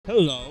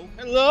Hello.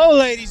 Hello,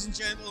 ladies and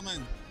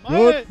gentlemen.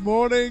 Good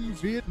morning,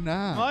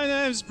 Vietnam. My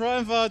name's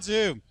Brian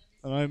Vadu.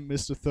 And I'm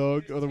Mr.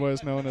 Thug,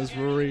 otherwise known as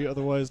Rory,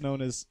 otherwise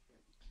known as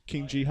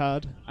King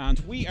Jihad. And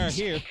we are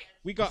here.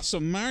 We got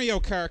some Mario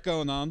Kart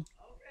going on.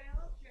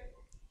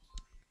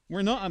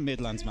 We're not at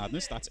Midlands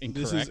Madness, that's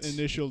incorrect. This is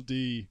Initial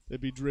D.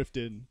 They'd be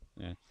drifting.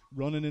 Yeah.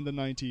 Running in the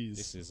 90s.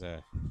 This is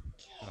a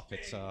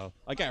capital.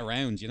 I get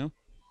around, you know?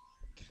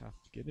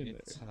 Get in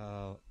there.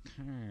 Capital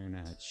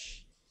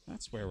Carnage.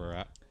 That's where we're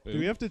at. Boom. Do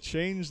we have to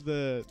change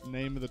the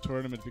name of the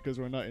tournament because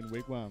we're not in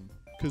Wigwam?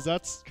 Because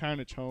that's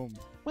Carnage home.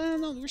 Well,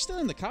 no, we're still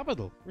in the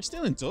capital. We're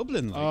still in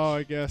Dublin. Like, oh,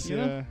 I guess, you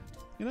yeah. know?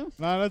 You know?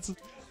 Nah,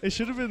 it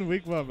should have been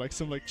Wigwam, like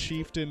some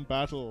chieftain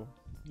battle,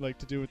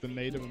 to do with the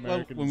Native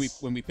Americans. Well,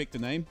 when we picked the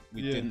name,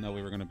 we didn't know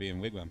we were going to be in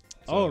Wigwam.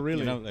 So, oh, really?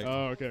 You know,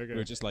 oh, okay. We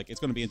were just like,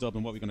 it's going to be in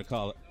Dublin. What are we going to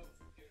call it?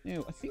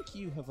 Now, I think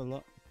you have a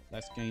lot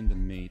less game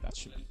than me. That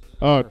should be.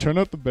 Oh, perfect. Turn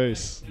up the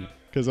bass,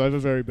 because I have a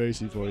very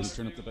bassy voice.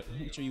 Turn up the bass.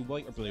 Are you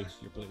white or blue?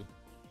 You're blue.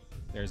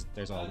 There's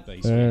all the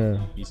bass. There,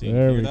 you see,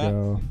 there we that?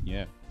 go.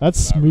 Yeah. That's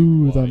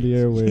smooth on the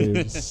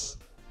airwaves.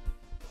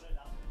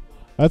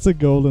 That's a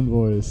golden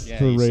voice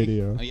for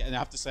radio. And I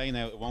have to say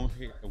now, it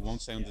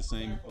won't sound the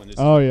same when it's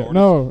recorded. Yeah,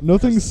 no,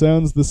 nothing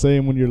sounds the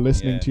same when you're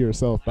listening to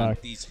yourself back.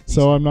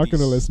 So I'm not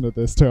going to listen to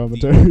this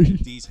commentary.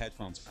 These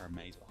headphones are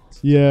amazing.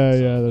 Yeah,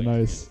 they're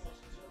nice.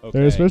 Okay.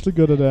 They're especially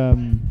good at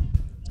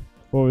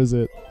what was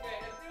it?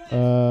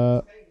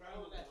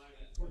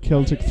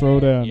 Celtic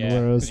Throwdown,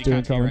 where I was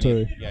doing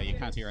commentary. You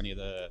can't hear any of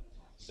the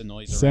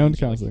noise. Sound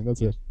cancelling,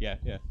 that's it. Yeah.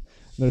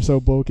 They're so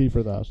bulky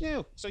for that.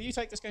 Yeah, so you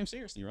take this game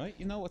seriously, right?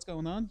 You know what's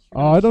going on?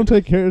 Oh, I don't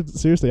take care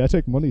seriously. I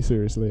take money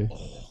seriously.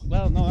 Oh,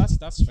 well, no,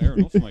 that's fair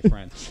enough, my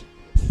friend.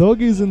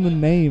 Thug is in the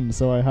name,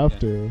 so I have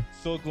to.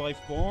 Thug life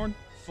born,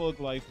 thug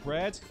life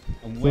bred,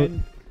 and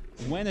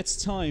when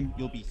it's time,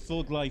 you'll be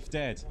thug life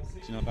dead. Do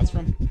you know what that's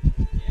from?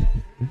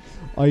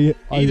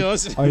 He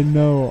does. I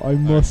know. I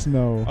must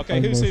know.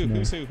 Okay, who's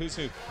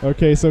who?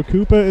 Okay, so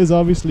Koopa is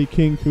obviously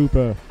King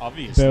Koopa.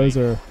 Obviously.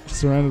 Bowser,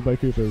 surrounded by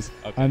Koopas.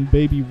 Okay. And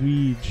Baby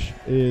Weege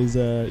is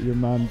your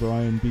man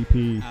Brian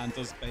BP. And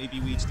does Baby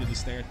Weege do the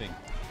stair thing?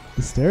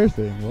 The stair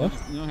thing? What?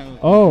 You know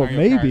how Mario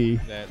maybe.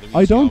 Kart,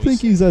 I don't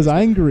think he's as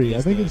angry.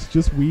 I think it's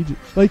just Weege.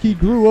 Like, he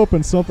grew up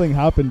and something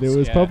happened. It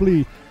was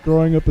probably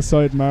growing up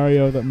beside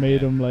Mario that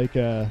made him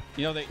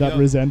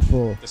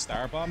resentful. The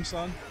Star Bomb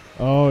song?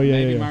 Oh, yeah.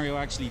 Maybe Mario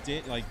actually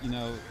did. Like,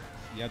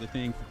 he had a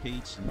thing for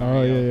Peach. And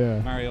Mario,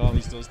 Mario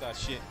always does that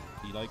shit.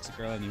 He likes a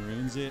girl and he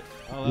ruins it.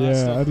 All that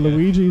stuff, and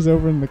Luigi's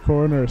over in the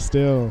corner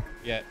still.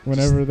 Yeah.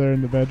 Whenever they're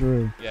in the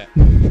bedroom. Yeah.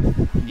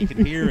 You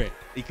can hear it.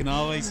 You can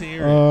always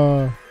hear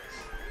it.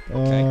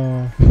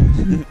 Okay.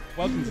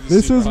 Welcome to the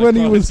this was when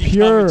he was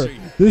pure.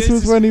 This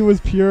was when he was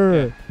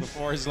pure. Yeah,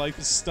 before his life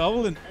is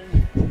stolen.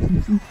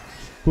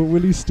 But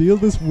will he steal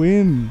this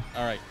win?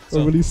 Alright.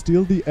 Or will he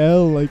steal the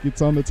L like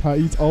it's on its hat?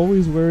 He's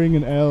always wearing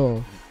an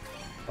L.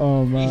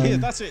 Oh, man. Yeah,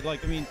 that's it.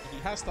 Like, I mean, he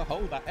has to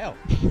hold that L.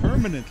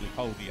 Permanently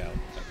hold the L.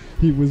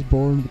 He was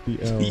born with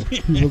the L.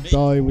 He will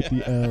die with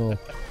the L.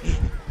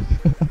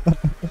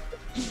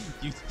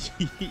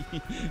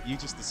 You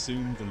just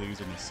assumed the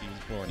loser when he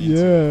was born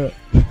into.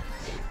 Yeah.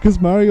 Because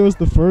Mario is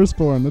the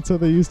firstborn. That's how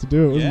they used to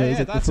do it, wasn't it?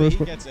 It's that's the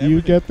firstborn.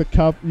 You get the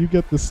cup, you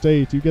get the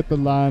state, you get the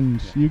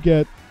land, you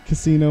get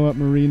casino at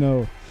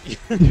Marino. Do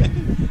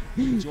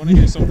you want to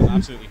hear something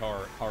absolutely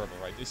horrible,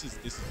 right? This is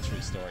a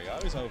true story. I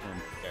was over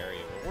in Bulgaria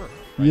with work.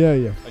 Right?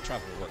 Yeah. I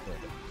travel with work a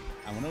little bit.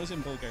 And when I was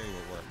in Bulgaria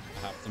with work,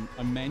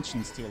 I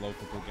mentioned to a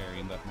local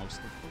Bulgarian that most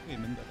of the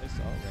women that I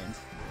saw around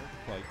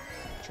were quite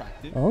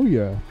attractive. Oh,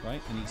 yeah.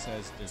 Right? And he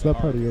says there's a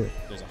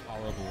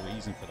horrible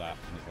reason for that.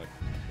 And I was like,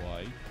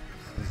 why?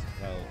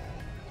 Well,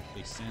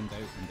 they send out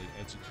and they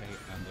educate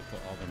and they put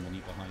all their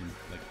money behind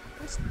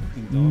this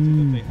fucking daughter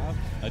that they have.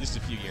 Now, just a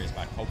few years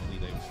back, hopefully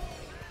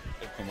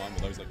they've come on,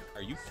 but I was like,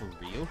 are you for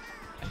real?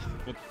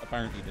 But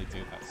apparently they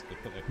do that, so they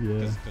put it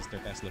because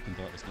their best looking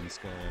daughter's going to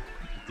score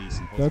a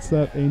decent husband. That's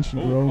that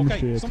ancient Rome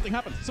shit. Something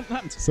happened.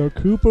 So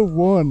Koopa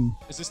won.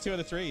 Is this 2 out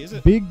of 3, is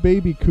it? Big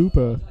baby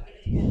Koopa.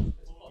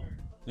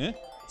 Yeah?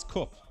 It's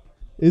Cup.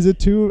 Is it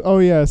 2? Oh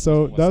yeah,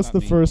 so that's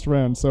the first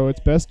round. So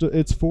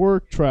it's 4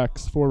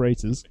 tracks, 4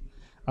 races.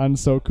 And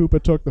so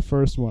Koopa took the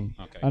first one.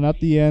 Okay. And at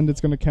the end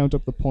it's going to count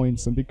up the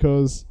points, and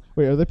because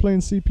wait, are they playing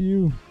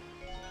CPU?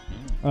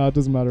 It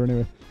doesn't matter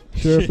anyway.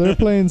 Sure, if they're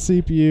playing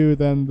CPU,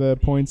 then the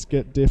points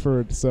get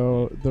differed,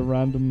 so the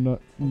random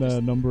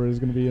number is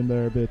going to be in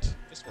there a bit.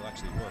 This will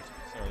actually work.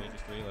 Sorry, I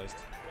just realized.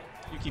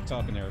 You keep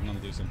talking there, I'm going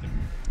to do something.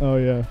 Oh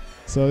yeah.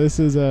 So this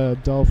is a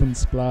dolphin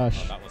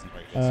splash. Oh, that wasn't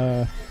very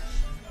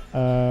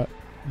good.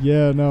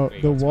 Yeah, no,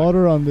 the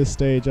water on this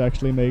stage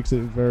actually makes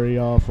it very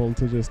awful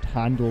to just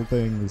handle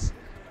things.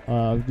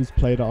 I've just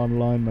played it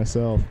online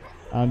myself.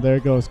 And there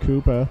goes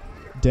Koopa,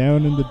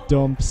 down in the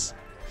dumps.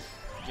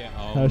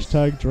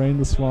 Hashtag drain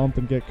the swamp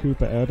and get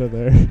Koopa out of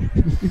there.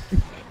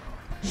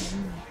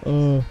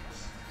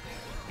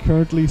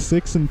 currently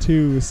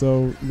 6-2.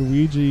 So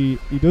Luigi,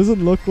 he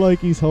doesn't look like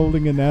he's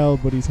holding an L,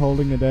 but he's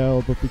holding an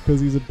L. But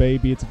because he's a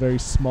baby, it's a very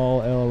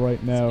small L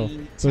right now.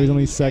 So he's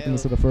only second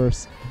instead of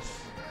first.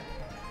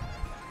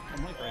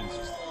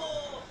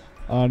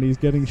 And he's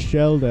getting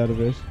shelled out of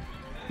it.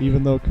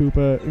 Even though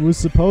Koopa was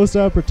supposed to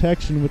have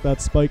protection with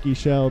that spiky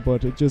shell,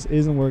 but it just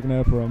isn't working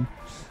out for him.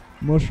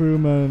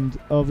 Mushroom and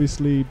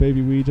obviously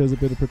Baby Weed has a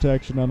bit of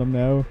protection on him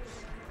now,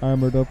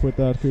 armored up with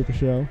that Koopa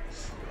shell.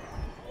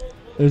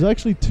 There's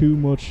actually too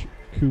much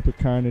Koopa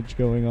Carnage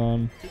going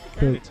on.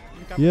 Carnage.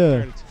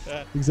 Yeah,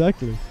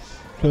 exactly.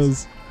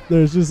 Because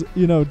there's just,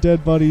 you know,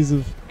 dead bodies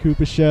of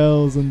Koopa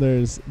shells, and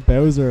there's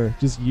Bowser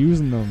just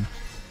using them.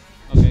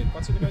 Okay,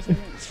 what's the guy's name?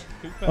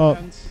 Koopa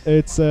and...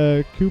 It's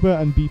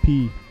Koopa and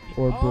BP,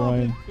 or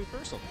Brian. Blue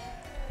Purcell.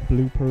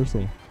 Blue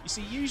Purcell. You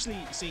see, usually,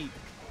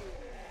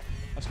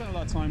 I've spent a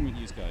lot of time with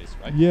you guys,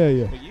 right? Yeah,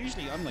 yeah. But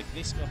usually I'm like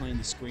this behind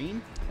the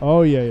screen.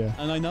 Oh, yeah, yeah.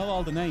 And I know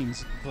all the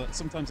names, but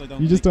sometimes I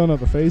don't. You just don't have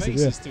the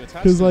faces, yeah. To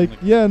attach Because, to like, them,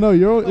 yeah, no,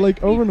 you're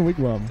like over in the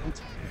wigwam.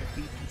 Don't-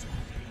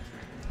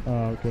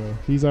 Oh, okay.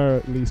 He's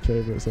our least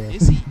favorite, so.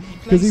 Is he?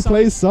 Because he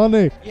plays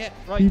Sonic. Yeah,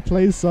 right. He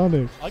plays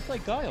Sonic. I play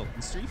Guile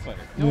in Street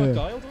Fighter. You know what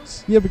Guile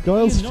does? Yeah, but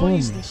Guile's he fun.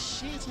 annoys the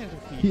shit out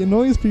of people. He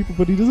annoys people,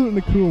 but he does it in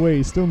a cool way.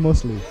 He's still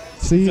muscly.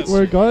 See, That's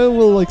where true. Guile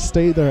will like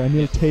stay there and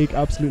he'll take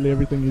absolutely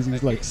everything as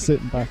he's like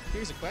sitting back.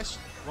 Here's a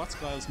question. What's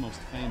Guile's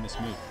most famous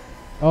move?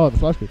 Oh, the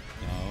flash kick.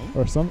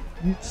 No. Or Sonic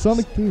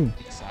Boom.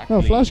 Exactly.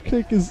 No, flash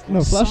kick is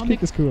flash Sonic-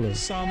 kick is cooler.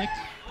 Sonic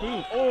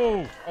Boom.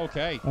 Oh,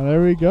 okay. And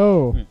there we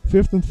go.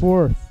 5th and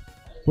 4th.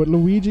 But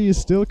Luigi is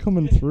still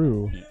coming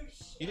through.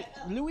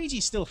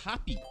 Luigi's still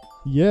happy.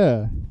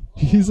 Yeah.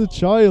 He's a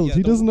child. Yeah,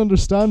 He doesn't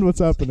understand what's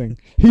happening.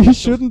 He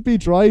shouldn't be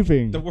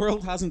driving. The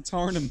world hasn't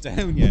torn him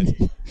down yet.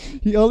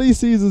 All he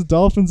sees is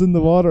dolphins in the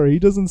water. He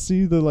doesn't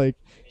see the like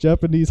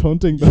Japanese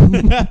hunting them.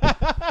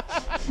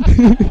 The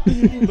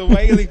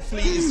whaling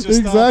fleet is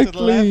just off to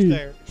the left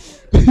there.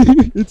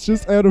 It's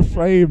just out of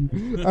frame.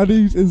 And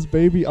his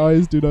baby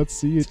eyes do not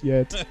see it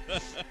yet.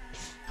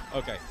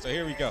 Okay, so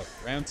here we go.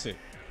 Round 2.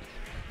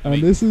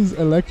 And this is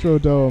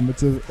Electrodome.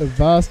 It's a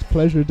vast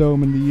pleasure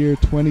dome in the year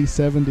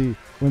 2070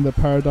 when the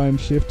paradigm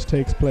shift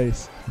takes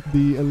place.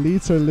 The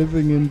elites are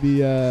living in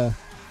the,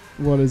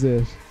 what is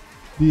it?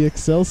 The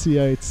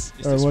Excelsiites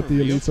Is are this what for the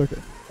real? elites are.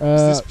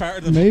 Is this part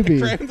of the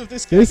maybe. background of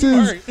this game? This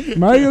is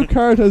Mario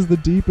Kart has the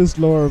deepest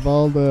lore of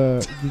all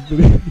the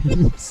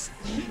games.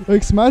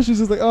 Like Smash is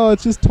just like, oh,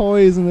 it's just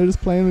toys and they're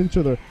just playing with each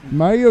other.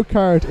 Mario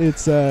Kart,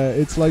 it's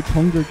like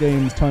Hunger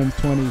Games times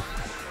 20. Wow.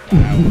 I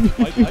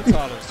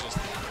thought it was just a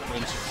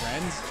bunch of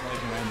friends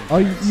driving around in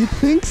cars. You'd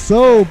think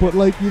so, but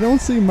like you don't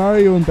see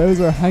Mario and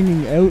Bowser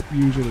hanging out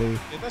usually. Yeah,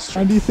 that's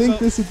true. And you think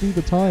So- this would be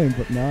the time,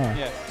 but nah.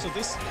 Yeah, so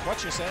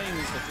what you're saying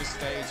is that this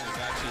stage is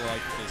actually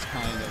like this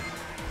kind of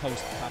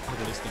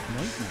post-capitalistic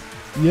nightmare.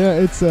 Yeah,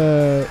 it's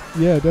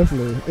yeah,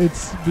 definitely.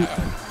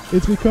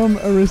 It's become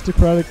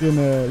aristocratic in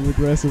a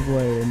regressive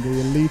way, and the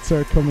elites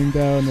are coming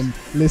down and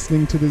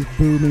listening to this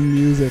booming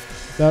music.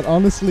 That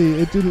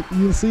honestly,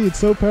 you'll see, it's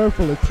so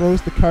powerful. It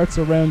throws the carts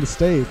around the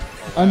stage,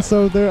 and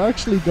so they're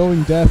actually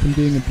going deaf and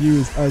being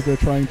abused as they're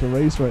trying to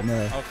race right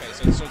now. Okay,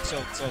 so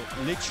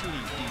literally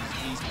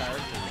these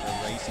characters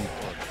are racing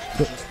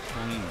for just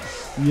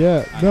coins.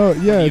 Yeah, And no, for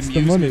yeah, the it's the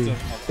amusement money.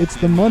 of It's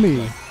the the money.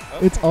 like,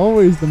 It's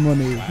always the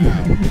money.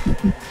 Wow.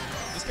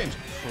 This game's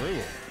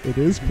cruel. It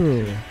is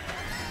cruel.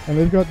 And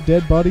they've got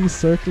dead bodies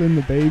circling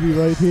the baby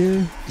right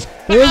here.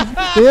 They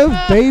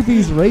have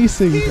babies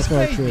racing, for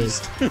fuck's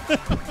sake.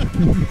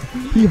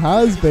 He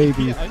has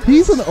babies. Yeah,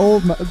 He's an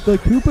old man. The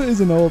Koopa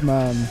is an old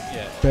man,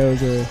 Yeah.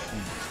 Bowser.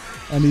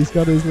 And he's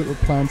got his little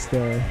plants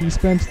there. He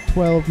spent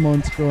 12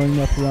 months growing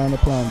that piranha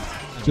plant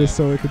just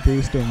so it could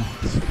boost him.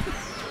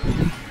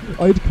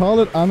 I'd call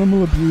it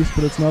animal abuse,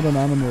 but it's not an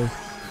animal.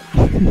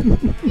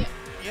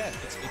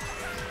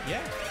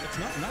 It's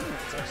not an animal.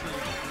 It's actually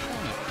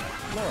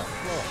flora.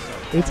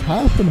 Sorry. It's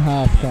half and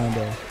half, kinda.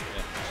 Yeah.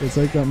 It's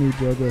like that new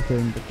Jogo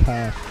thing, the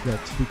cat that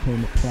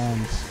became a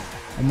plant.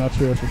 I'm not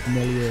sure if you're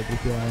familiar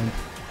with the island.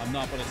 I'm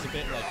not, but it's a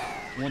bit like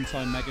one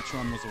time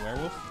Megatron was a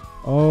werewolf.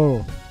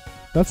 Oh,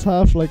 that's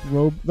half like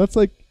that's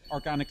like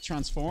Organic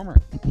Transformer.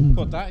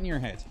 Put that in your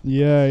head.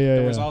 yeah.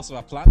 There was also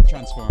a plant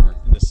transformer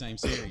in the same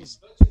series.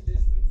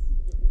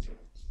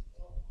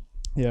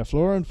 Yeah,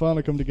 flora and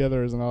fauna come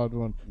together as an odd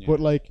one, Yeah. but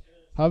like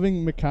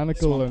having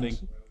mechanical Swamp and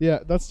Thing. yeah,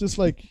 that's just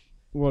like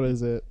what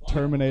is it?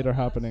 Terminator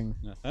happening.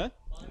 Huh?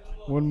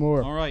 One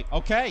more. All right.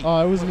 Okay. Oh,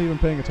 I wasn't even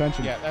paying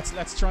attention. Yeah.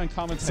 Let's try and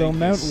commentate. So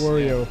Mount this.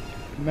 Wario,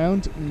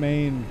 Mount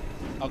Main.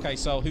 Yeah. Okay.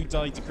 So who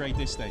died to create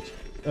this stage?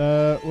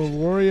 Well,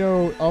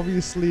 Wario,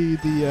 obviously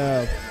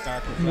the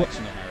Dark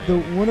reflection of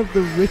Mario. one of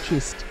the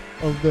richest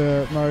of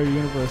the Mario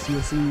universe.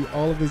 You'll see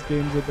all of his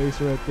games are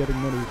based around getting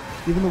money.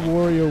 Even the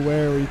WarioWare,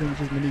 where you think it's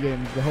just mini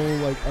games, the whole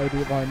like idea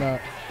behind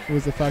that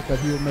was the fact that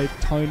he would make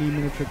tiny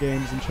miniature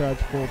games and charge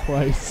full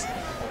price.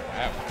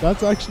 Wow.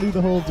 That's actually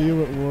the whole deal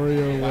with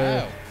WarioWare.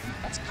 Wow.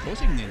 That's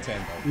cutting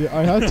Nintendo. Yeah,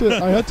 I had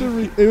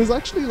to. It was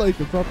actually like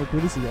a proper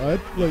criticism. I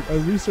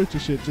researched the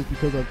shit just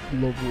because I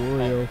love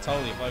Wario. Oh,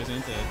 totally. If I was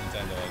into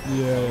Nintendo, I'd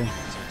Yeah. totally be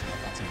researching that.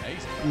 That's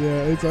amazing.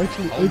 Yeah, it's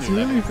actually Whole it's new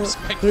really level fun. of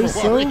respect There's for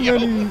so Wario.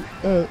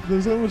 many.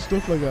 There's so much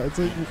stuff like that. It's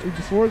like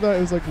before that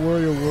it was like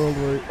Wario World,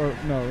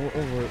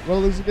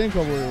 well, there's a game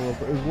called Wario World,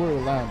 but it was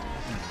Wario Land,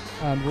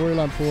 and Wario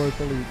Land 4 is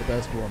probably the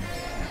best one.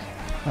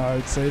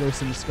 I'd say there's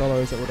some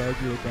scholars that would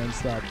argue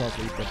against that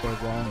probably, but they're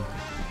wrong.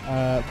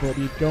 But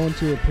you go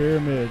into a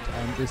pyramid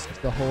and just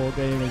the whole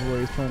game is where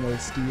he's trying to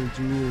steal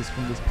jewels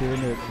from this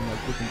pyramid from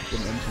like different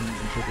dimensions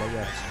and shit like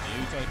that.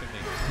 You type of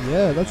thing.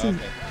 Yeah,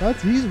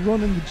 that's he's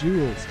running the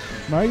jewels.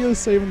 Mario's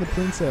saving the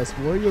princess.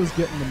 Wario's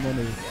getting the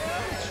money.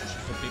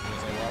 Some people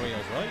say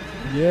Wario's right.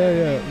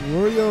 Yeah.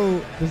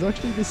 Wario. There's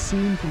actually this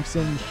scene from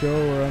some show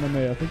or anime.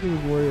 I think it was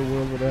Wario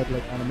World where they had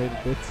like animated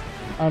bits.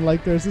 And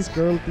like there's this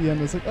girl at the end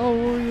that's like, "Oh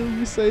Wario,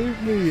 you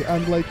saved me!"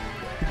 And like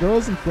the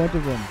girl's in front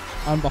of him,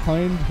 and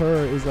behind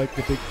her is like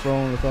the big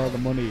throne with all the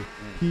money.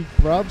 He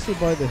grabs her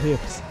by the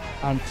hips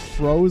and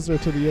throws her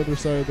to the other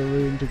side of the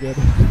room to get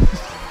her.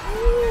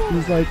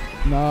 He's like,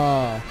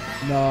 nah,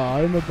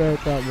 I'm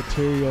about that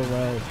material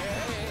wealth.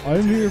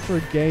 I'm here for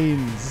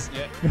gains.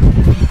 Yeah. You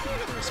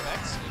gotta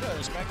respect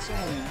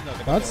someone. You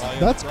know,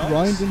 That's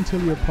grinding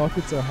till your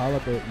pockets are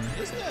haliburton.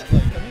 Isn't it?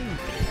 Like, I mean,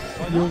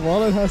 why Your not?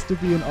 wallet has to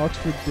be an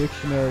Oxford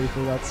dictionary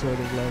for that sort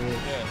of level.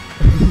 Yeah.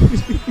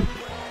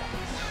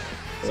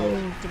 So, do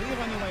we have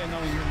any way of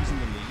knowing who's in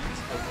the lead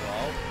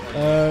overall?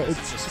 Or is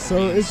it just a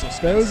real It's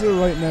suspense? Bowser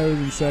right now is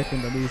in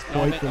second, and he's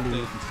No, I quite meant the not the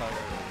lead.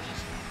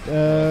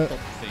 entire Uh, cup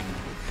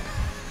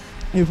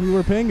thing. If we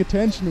were paying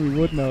attention, we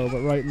would know,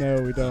 but right now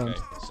we don't. Okay,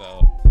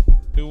 so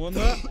who won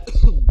that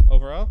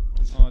overall?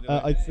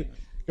 Oh,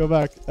 Go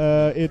back.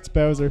 It's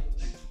Bowser.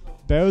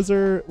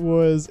 Bowser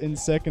was in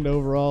second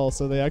overall,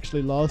 so they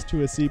actually lost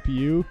to a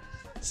CPU.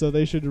 So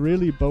they should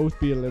really both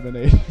be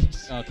eliminated.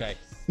 Okay.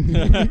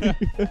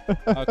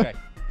 Okay.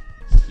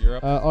 You're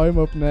up. I'm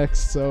up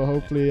next, so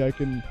hopefully I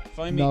can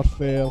not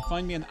fail.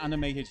 Find me an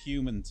animated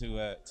human to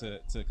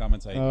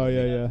commentate. Oh with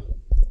me.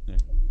 yeah.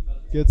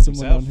 Get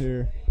someone Himself. on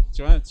here.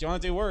 Do you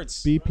want to do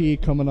words?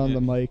 BP coming on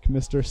the mic,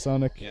 Mr.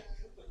 Sonic. Yeah.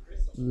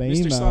 Lame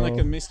Mr. Sonic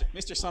and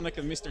Mr. Sonic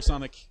and Mr.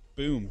 Sonic.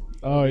 Boom.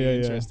 Oh yeah,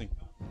 Interesting.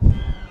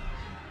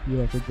 You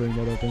have to bring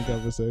that up in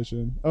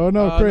conversation. Oh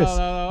no, Oh, Chris.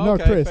 no,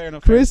 okay, Chris. fair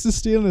enough, Chris is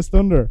stealing his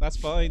thunder. That's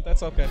fine.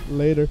 That's okay.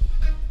 Later.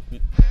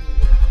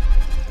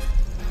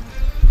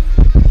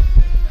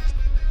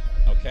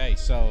 Okay,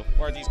 so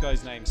what are these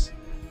guys' names?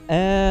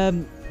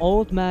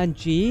 Old Man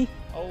G.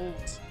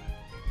 Old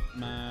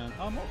man.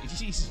 Oh,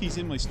 he's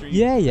in my stream.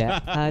 Yeah.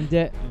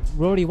 And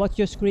Rory, what's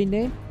your screen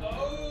name?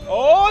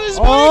 Oh, this is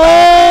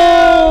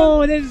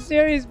Oh, this is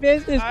serious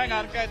business. Hang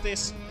on, get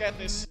this.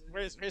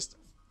 Where's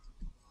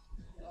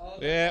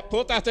yeah,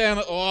 put that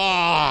down.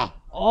 Oh,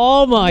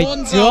 Oh my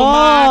Munzo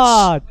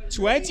God! match.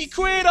 20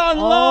 quid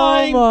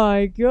online. Oh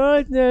my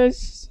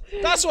goodness!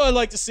 That's what I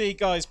like to see,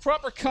 guys.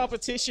 Proper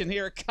competition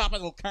here at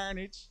Capital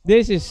Carnage.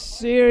 This is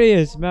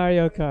serious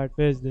Mario Kart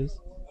business.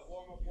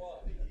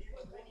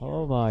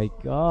 Oh my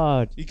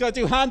God! You gotta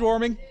do hand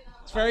warming.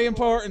 It's very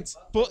important.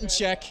 Button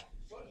check.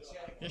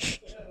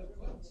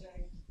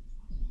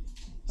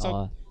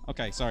 So,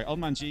 okay, sorry. Old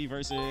Man G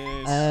versus.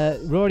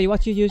 Rory,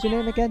 what's your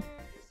username again?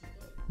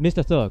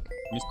 Mr. Thug.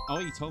 Oh,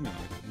 you told me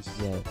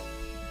already. Yeah.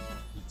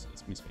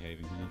 It's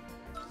misbehaving, you know.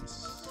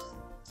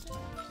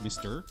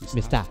 Mr.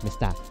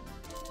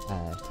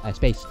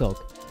 Space Thug.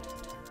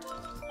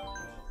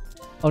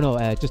 Oh no,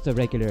 just a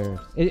regular.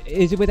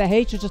 Is it with a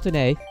H or just an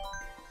A?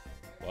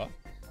 What?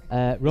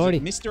 Rory.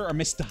 Is it Mr. or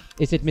Mr.?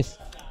 Is it Miss?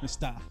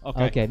 Mr.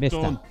 Okay. Okay,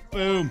 Mr. Done.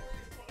 Boom.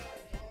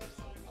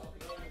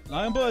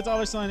 I can put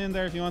a $sign in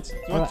there if you want. Do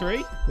you want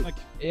three? Like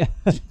Yeah.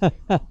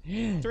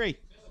 3.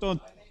 Done.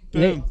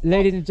 Boom.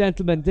 Ladies and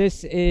gentlemen,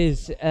 this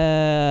is what's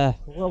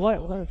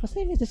the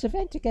name of this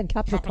event again?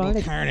 Capital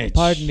Carnage.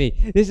 Pardon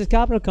me. This is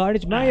Capital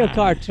Carnage Mario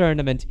Kart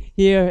tournament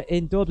here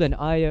in Dublin.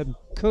 I am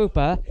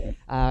Koopa,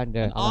 and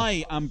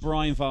I am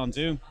Brian Von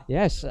Doom.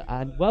 yes,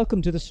 and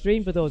welcome to the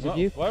stream for those of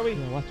you Where are we?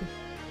 who are watching.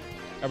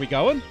 Are we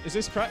going? Is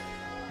this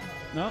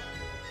No.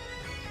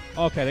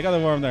 Okay, they gotta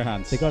warm their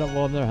hands. They got to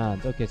warm their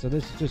hands. Okay, so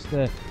this is just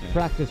the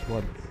practice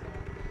one.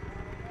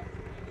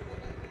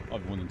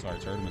 I've won entire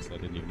tournaments that I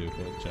didn't even do a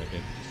full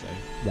check-in. Just say.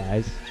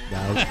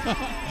 Nice.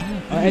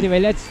 Anyway,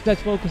 let's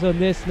focus on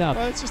this now.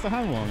 Well, it's just a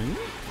hand warming, isn't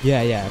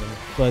it? Yeah.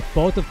 But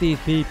both of these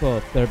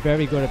people, they're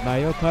very good at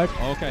Mario Kart.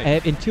 Okay.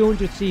 In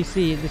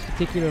 200cc in this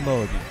particular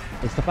mode,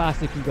 it's the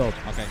fastest it can go.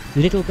 Okay.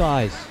 Little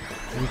guys,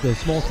 the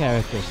small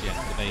characters. Yeah,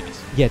 the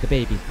babies. Yeah, the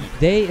babies.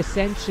 They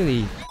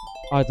essentially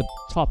are the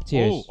top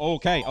tiers. Oh,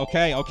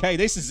 okay.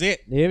 This is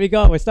it. Here we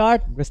go. We're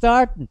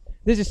starting.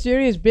 This is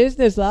serious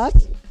business,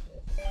 lads.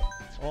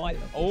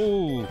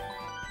 Oh,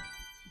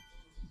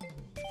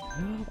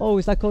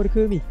 is that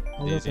Kodakumi?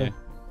 It is, yeah.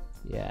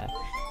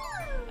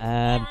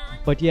 Yeah.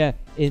 But yeah,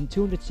 in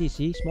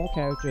 200cc, small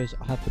characters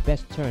have the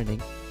best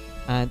turning,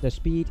 and their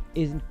speed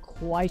isn't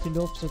quite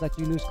enough so that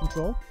you lose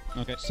control.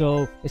 Okay.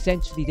 So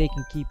essentially, they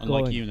can keep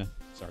Unlike going. Yuna.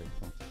 Sorry.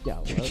 Yeah,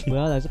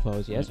 well, I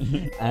suppose, yes.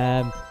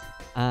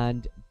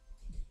 And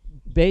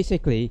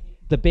basically,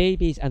 the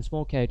babies and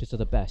small characters are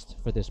the best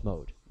for this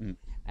mode.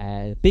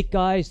 Big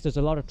guys, there's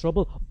a lot of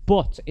trouble,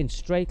 but in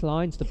straight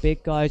lines, the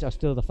big guys are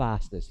still the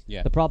fastest.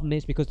 Yeah. The problem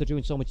is because they're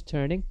doing so much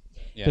turning,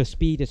 Yeah. the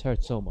speed is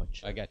hurt so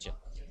much. I get you.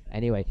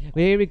 Anyway,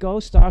 here we go,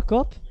 Star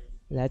Cup.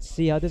 Let's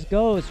see how this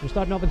goes. We're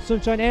starting off in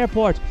Sunshine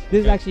Airport.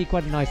 This is actually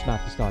quite a nice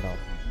map to start off.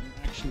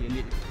 Actually, a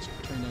little bit.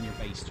 Turn on your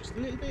base just a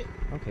little bit.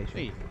 Okay, sure.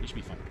 There you should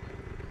be fine.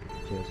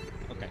 Cheers.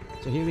 Okay.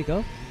 So here we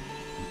go.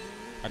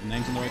 Are the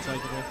names on the right side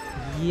of the way?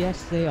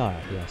 Yes, they are.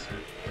 Yes.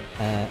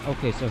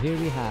 Okay, so here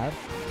we have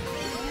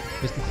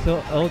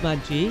Mr. Old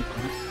Man G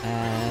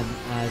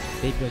as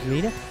Baby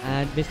Rosalina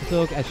and Mr.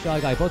 Thug as Shy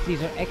Guy. Both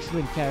these are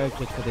excellent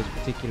characters for this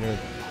particular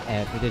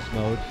for this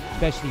mode,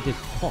 especially this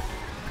pup.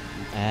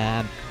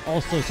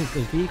 Also, since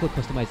there's vehicle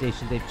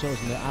customization, they've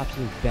chosen the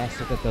absolute best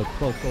so that they'll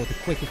both go the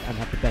quickest and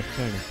have the best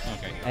turning.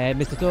 Okay.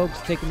 Mr. Thug's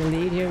taking the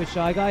lead here with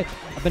Shy Guy.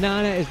 A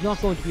banana is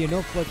not going to be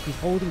enough, but he's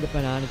holding the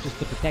banana just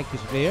to protect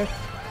his rear,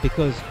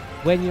 because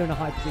when you're in a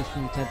high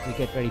position, you tend to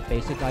get very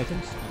basic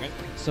items. Okay.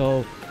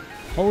 So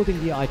holding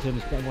the item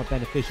is more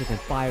beneficial than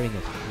firing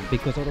it,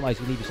 because otherwise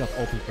you leave yourself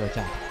open for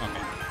attack. Okay.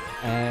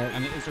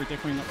 And is there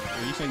different?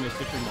 Are you saying there's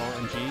different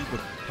RNG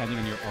depending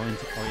on your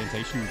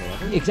orientation or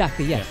whatever?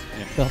 Exactly. Yes.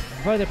 Yeah. The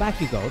further back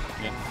you go,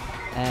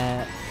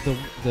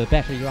 the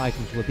better your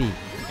items will be.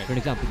 Okay. For an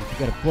example, if you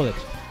get a bullet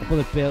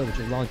bill which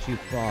will launch you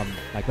from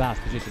like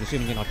last position,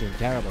 assuming you're not doing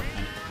terrible,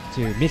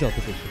 to middle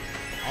position.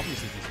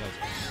 Obviously, these guys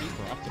are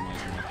super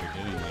optimizing what they're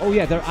doing. Like, Oh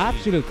yeah, they're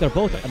absolute. They're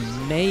both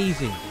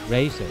amazing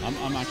racers. I'm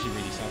actually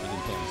really sad I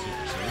didn't put on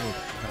Super Serial.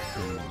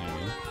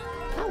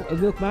 Oh,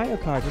 look, Mario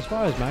Kart. As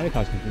far as Mario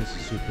Kart's concerned, this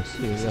is super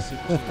serious.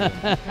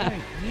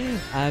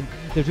 And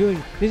they're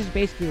doing. This is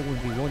basically a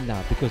 1v1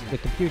 now because the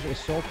computer is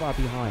so far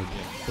behind.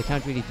 Yeah. They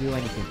can't really do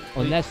anything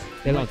unless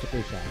they launch a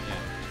blue shell.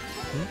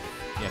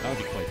 Yeah, that would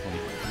be quite funny.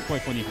 It'd be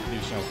quite funny if Blue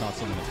Shell caught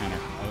someone a tenner.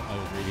 I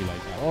would really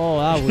like that. Oh,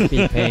 that would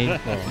be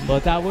painful.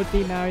 But that would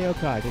be Mario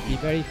Kart. It'd be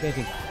very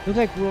fitting. Looks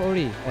like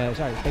Rory,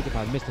 sorry, beg your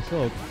pardon, Mr.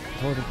 Thug,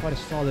 is holding quite a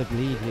solid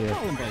lead here.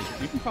 Call him, guys.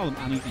 You can call him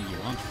anything you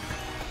want.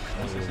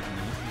 Unless there's something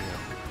else you want.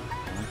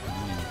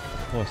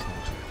 Of course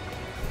not.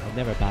 I've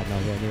never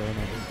badmouthed anyone.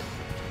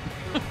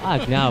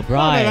 Now, I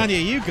Brian. don't know any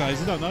of you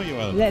guys. I don't know you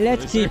well.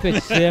 Let's keep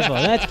it civil.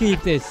 Let's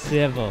keep this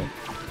civil.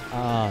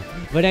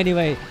 But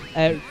anyway,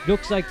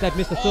 looks like that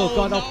Mr. Thug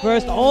got up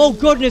first. Oh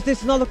goodness, this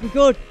is not looking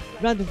good.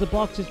 Ran into the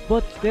boxes,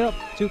 but still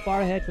too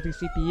far ahead for the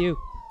CPU.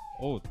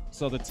 Oh,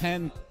 so the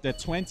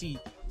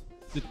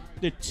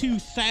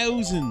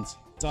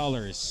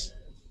 $2,000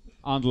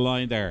 on the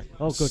line there.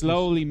 Oh, goodness.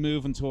 Slowly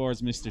moving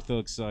towards Mr.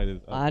 Thug's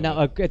side.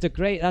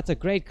 That's a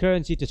great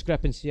currency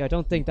discrepancy. I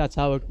don't think that's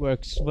how it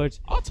works, but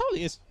Oh, it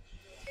totally is.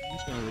 I'm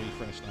just gonna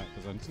refresh that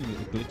because I'm seeing a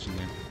little glitch in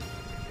there.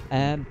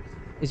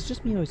 is it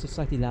just me or is it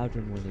slightly louder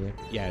in one ear?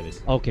 Yeah, it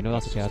is. Okay, no,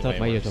 that's okay. I just thought the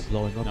my way it ears were works.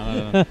 blowing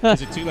up. No.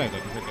 Is it too loud?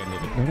 Like, is it getting a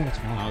little bit? No, that's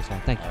fine. Oh, That's okay.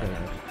 fine. Thank you very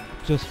Alright,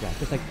 much. Just right,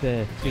 just like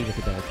the three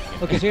little birds.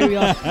 Okay, so here we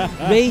are.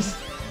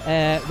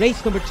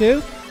 Race number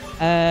 2.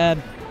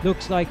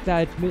 Looks like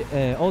that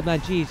Old Man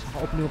G's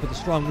opening up with a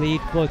strong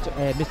lead, but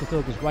Mr.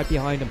 Thug is right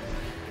behind him.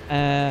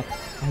 I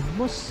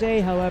must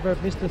say, however,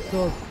 Mr.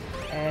 Thug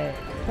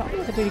probably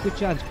has a pretty good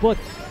chance. But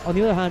on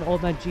the other hand,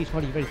 Old Man G is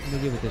probably very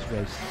familiar with this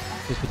race,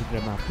 this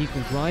particular map. He's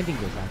been grinding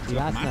this actually.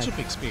 Got Last matchup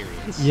night.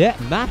 experience. Yeah,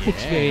 map Yeah,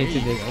 experience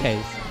there in you this go.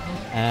 case.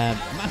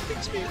 Map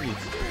experience.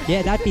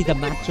 Yeah, that'd be the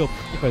matchup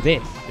for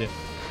this. Yeah.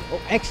 Oh,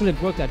 excellent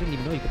work. I didn't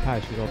even know you could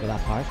parachute over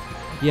that part.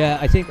 Yeah,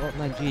 I think Old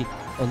Man G,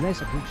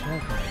 unless a blue shell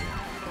comes in,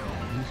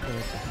 he's going to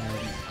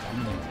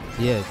have...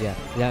 He is, yeah.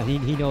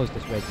 He knows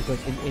this race because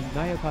in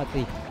Mario Kart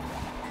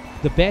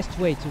the best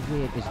way to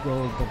win is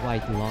going the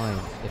right lines,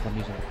 if I'm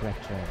using the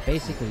correct term.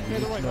 Basically, you Yeah,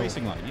 need the to right know-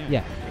 racing line,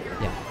 yeah.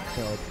 Yeah.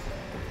 So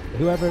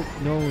whoever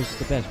knows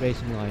the best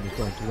racing line is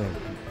going to win.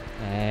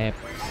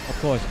 Of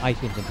course,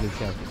 items and blue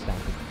shells are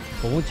standard.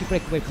 But once you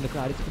break away from the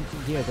crowd, it's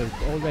something here.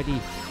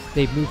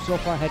 They've moved so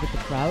far ahead of the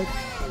crowd.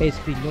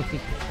 Basically, nothing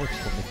can touch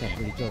them except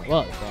really good.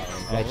 Well,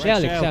 red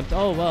shell, except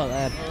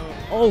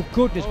oh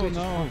goodness gracious!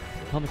 no.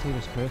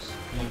 Commentator's curse.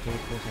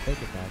 Commentator's curse. I beg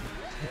your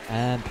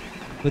pardon.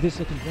 But this is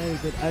looking very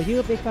good. Are you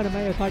a big fan of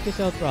Mario Kart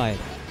yourself, Brian?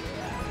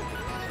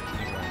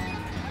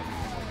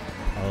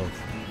 Oh.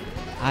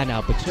 I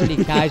know, but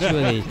surely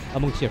casually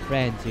amongst your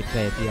friends you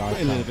play it the odd A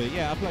little time. bit,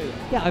 yeah. I play it.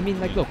 Yeah, I mean,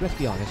 like, look, let's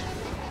be honest.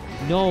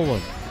 No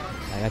one,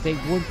 like, I think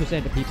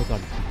 1% of people got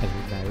competitive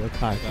with Mario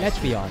Kart. Let's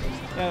be honest.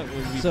 Yeah, it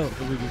would be, So- it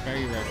would be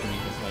very rare for me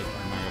to like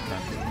Mario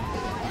Kart games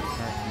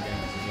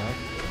as well.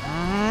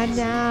 Ah,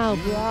 now,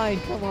 Brian,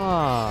 come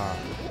on. I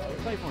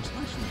play more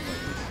Smash than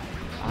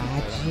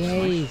I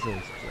play this. Ah,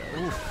 Jesus.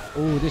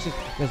 Oh, this is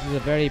a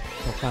very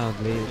profound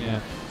lead. Yeah.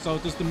 So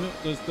does the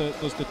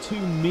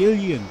 $2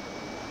 million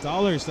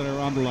that are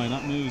on the line,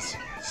 that moves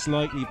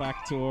slightly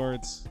back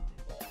towards.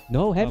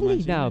 No, heavily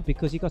man, now yeah.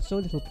 because you got so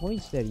little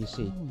points there. You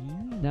see.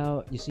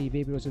 Now you see,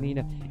 Baby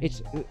Rosalina.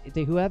 It's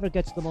whoever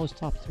gets the most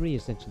top 3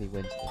 essentially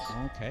wins this.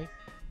 Okay.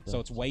 So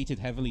it's weighted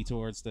heavily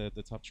towards the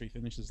top 3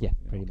 finishes. Yeah, then?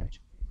 pretty much.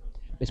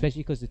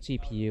 especially because it's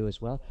CPU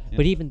as well. Yeah.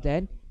 But even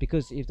then,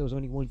 because if there was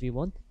only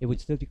 1v1, it would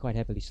still be quite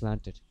heavily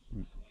slanted.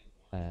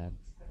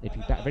 It'd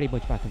be very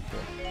much back and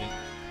forth. Yeah.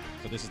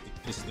 So this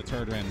is the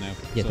third round now.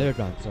 Yeah, so third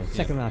round. So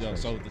second last. Yeah,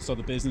 so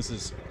the business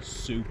is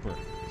super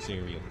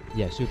serial.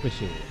 Yeah, super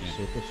serious. Yeah.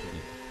 Super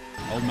serious.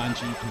 Old man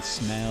G can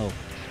smell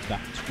that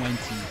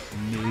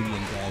 $20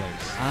 million.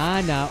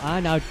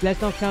 Now,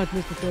 let's not count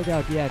Mr. Thug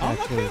out yet. I'm not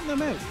Actually, counting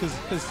them out because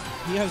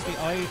he has the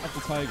eye of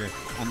the tiger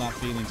and that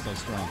feeling so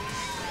strong.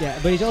 yeah,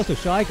 but he's also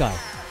Shy Guy,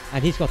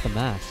 and he's got the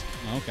mask.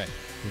 Okay.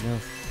 You know,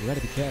 you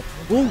gotta be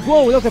careful. Oh,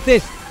 whoa! Look at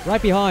this,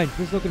 right behind.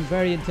 This is looking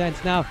very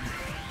intense now.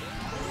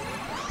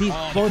 These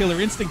The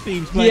Killer Instinct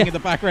theme's playing in the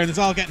background. It's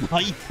all getting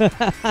hype.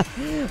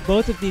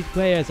 both of these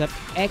players have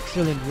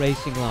excellent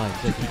racing lines,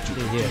 as you can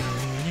see here.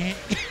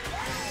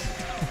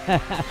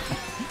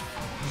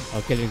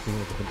 Oh, Killer Instinct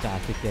was a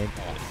fantastic game.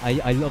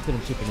 I loved it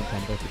on Super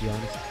Nintendo, to be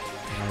honest,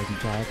 when I was in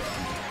child.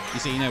 You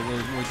see, now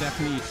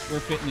we're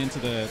fitting into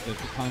the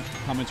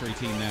commentary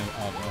team now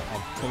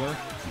of color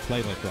and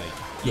play by play.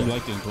 You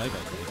like doing play by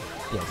play.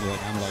 Yes. You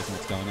like analysing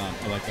what's going on.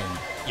 I like going,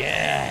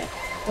 Yeah.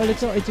 Well,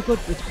 it's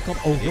become.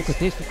 Oh, look at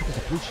this! Look at this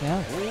blue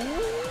shell.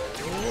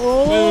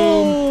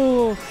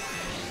 Boom.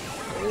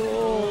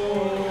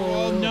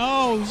 Oh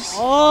no!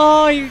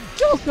 Oh, you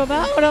took him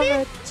out of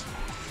it.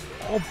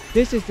 Oh,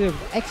 this is an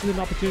excellent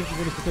opportunity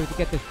for Mr. to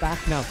get this back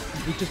now.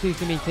 He just needs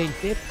to maintain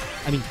fifth.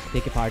 I mean,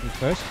 take a pardon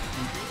first.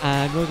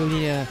 And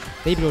Rosalina,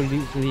 baby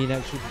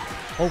Rosalina, should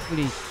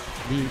hopefully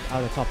lead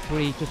out of top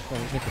 3 just for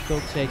Mr.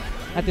 Stokes' sake.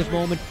 At this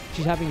moment,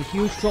 she's having a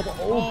huge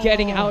trouble.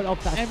 Getting out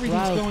of that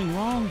Everything's crowd. going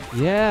wrong.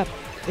 Yeah,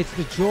 it's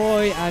the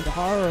joy and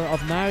horror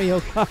of Mario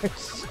Kart.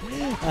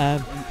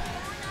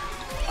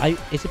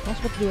 Is it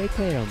possible to do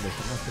 8-player on this?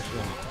 I'm not so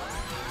sure.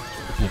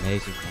 It'd be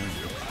amazing.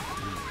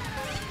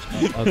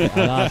 Okay,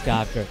 I'll ask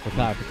after for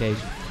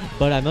clarification.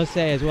 But I must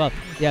say as well,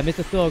 yeah,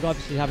 Mr. Thug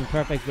obviously having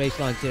perfect race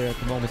lines here at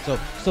the moment, so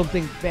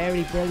something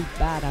very, very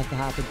bad has to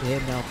happen to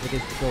him now for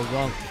this to go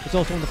wrong. It's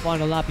also on the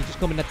final lap, he's just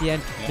coming at the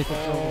end. Mr.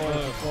 Thug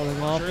is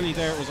falling off. Surely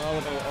there it was all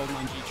about old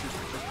man G just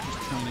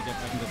trying to get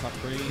back in the top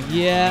 3.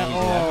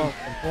 Yeah,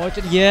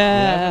 unfortunately,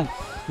 yeah.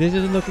 11th. This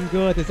isn't looking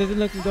good. This isn't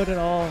looking good at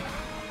all.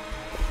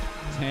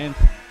 10th.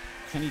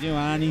 Can he do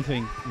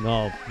anything?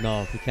 No,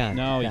 he can't.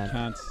 No, he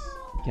can't.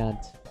 He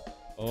can't.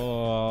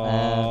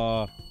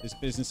 Oh, this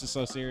business is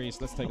so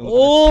serious. Let's take a look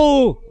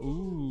Oh! at it.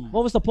 Ooh.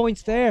 What was the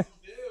points there?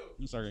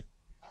 I'm sorry.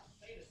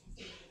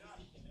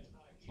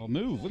 Well,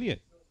 move, will you?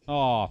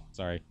 Oh,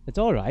 sorry. It's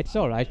all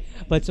right.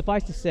 But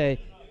suffice to say,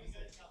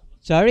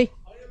 sorry?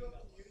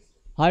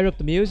 Higher up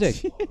the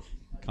music.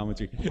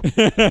 Commentary.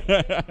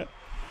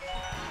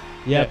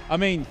 Yeah. I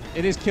mean,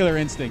 it is Killer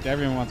Instinct.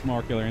 Everyone wants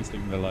more Killer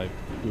Instinct in their life.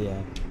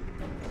 Yeah.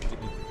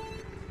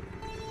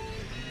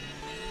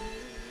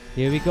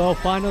 Here we go,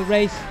 final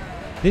race.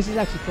 This is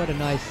actually quite a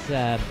nice.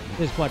 This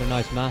is quite a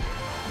nice map.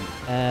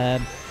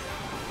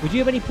 Would you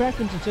have any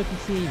preference in certain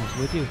themes?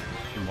 Would you?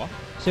 In what?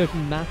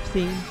 Certain map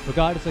themes,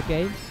 regardless of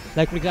game.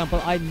 Like for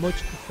example, I much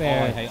prefer.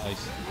 Oh, I hate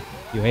ice.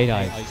 You hate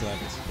I ice. hate ice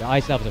levels. The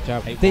ice levels are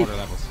terrible. I hate water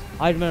levels.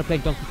 I remember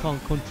playing Donkey Kong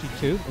Country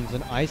 2. It was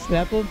an ice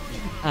level,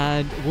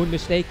 and one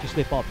mistake, you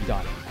slip up, you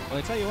die. Well,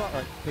 I tell you what,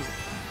 right? Because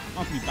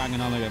not to be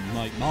banging on about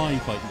my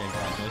fighting game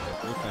franchise,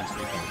 but we're playing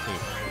Street Fighter 2,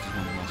 which is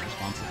one of the most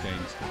responsive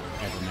games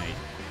ever made.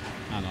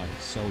 And I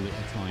have so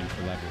little time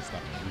for levels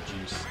that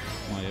reduce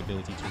my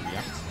ability to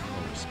react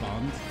or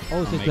respond.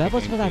 Oh, so there's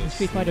levels for that in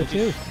Street Fighter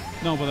 2?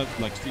 No, but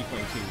like Street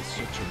Fighter 2 is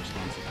such a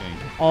responsive game.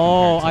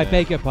 Oh, I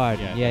beg your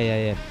pardon. Yeah.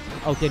 Yeah.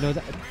 Okay, no,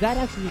 that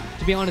actually,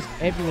 to be honest,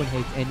 everyone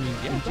hates any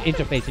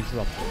interface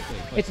interruption.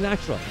 It's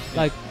natural.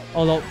 Like,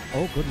 although,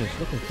 oh goodness,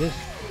 look at this.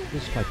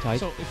 This is quite tight.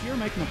 So if you're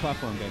making a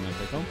platform game like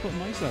that, don't put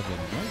an ice level in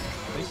it,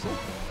 right? They suck.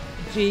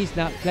 Jeez,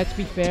 now, let's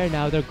be fair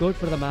now, they're good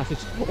for the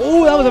masses.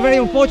 Oh, that was a very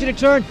unfortunate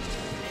turn.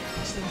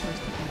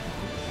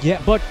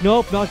 Yeah, but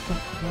nope, not.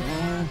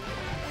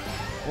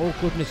 Oh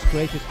goodness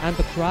gracious! And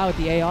the crowd,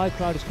 the AI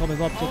crowd is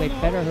coming up, so they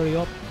better hurry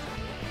up.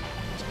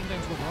 It's going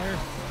down to the wire.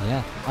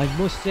 Yeah, I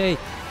must say,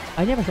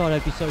 I never thought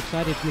I'd be so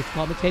excited with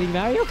commentating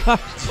Mario Kart.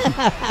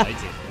 I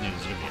did. It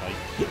was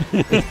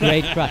really hype. It's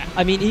great crowd.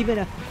 I mean,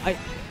 even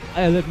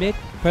I'll admit,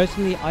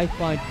 personally, I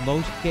find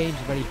most games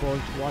very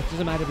boring to watch.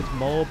 Doesn't matter if it's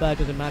MOBA,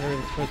 doesn't matter if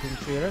it's first-person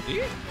shooter. Do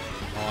you?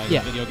 Oh,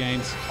 Yeah. Video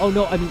games. Oh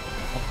no, I mean,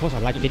 of course I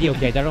like video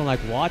games. I don't like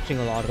watching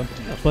a lot of them.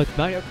 But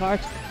Mario Kart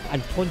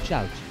and Punch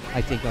Out,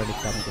 I think, are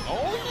acceptable.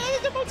 Oh,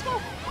 they're both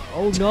small.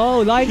 Oh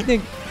no,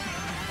 lightning!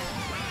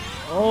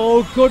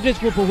 Oh goodness,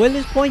 but will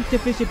this point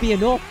deficit be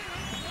enough?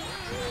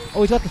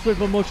 Oh, he's got the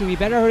swivel motion. We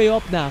better hurry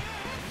up now.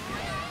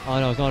 Oh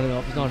no, it's not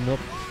enough. It's not enough.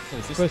 So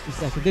is this First and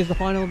second. This is the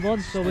final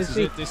one, so we'll This is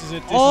see. it. This is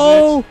it. This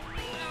Oh! is it.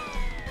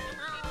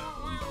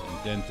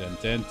 Dun, dun,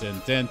 dun,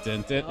 dun, dun,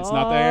 dun, dun. It's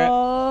not there yet.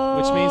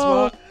 Which means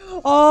what?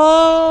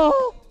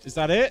 Oh! Is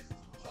that it?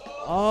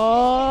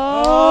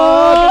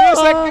 Oh! Give me a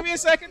second. Give me a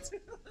second.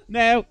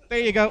 Now, there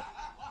you go.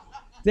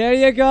 There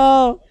you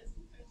go.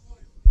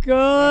 Good.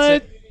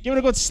 That's it. Give it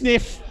a good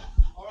sniff.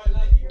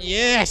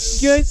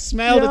 Yes. Good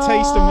Smell the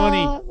taste of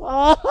money.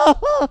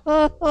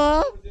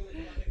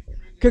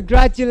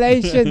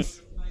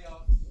 Congratulations.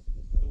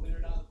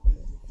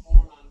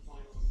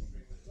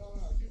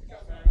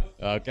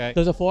 Okay.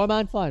 There's a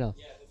 4-man final.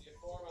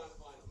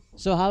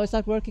 So how does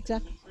that work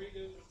exactly?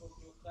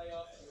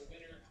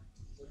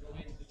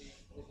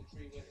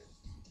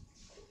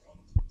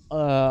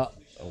 Uh,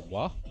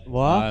 What?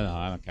 What? No,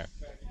 I don't care.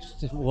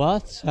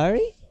 what?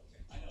 Sorry?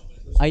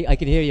 I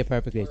can hear you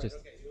perfectly. It's just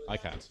I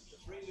can't.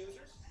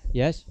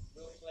 yes.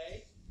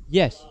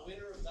 Yes.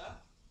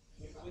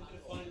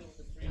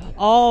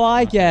 Oh,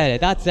 I get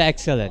it. That's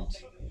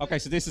excellent. Okay,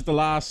 so this is the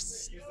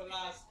last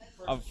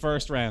of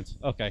first round.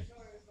 Okay.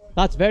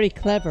 That's very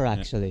clever,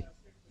 actually.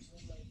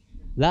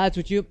 Lads,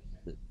 would you...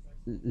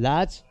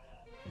 Lads?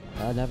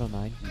 Oh, never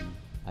mind.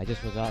 I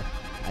just forgot.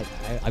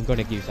 I'm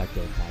going to use that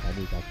gamepad. I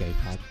need that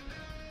gamepad.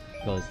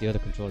 Because the other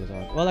controllers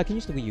aren't... Well, I can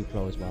use the Wii U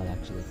Pro as well,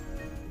 actually.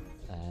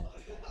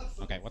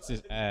 Okay, what's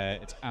this?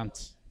 It's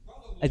Ant.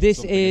 This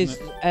Something, is...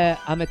 isn't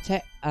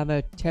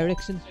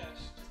Amaterixon.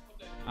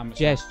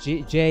 Amateur. Yes,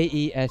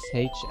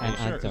 J-E-S-H Are and you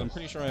sure? 'Cause I'm Antos.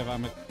 pretty sure I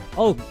have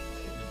Oh,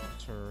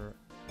 Amateur.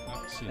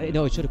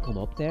 no, it should have come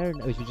up there.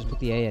 No, you just put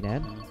the A and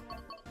M.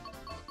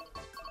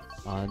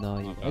 Oh,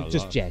 no. Okay,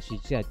 Just lot. Jess. You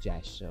said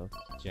Jess, so...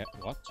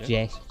 What?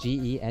 Jess.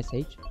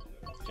 G-E-S-H.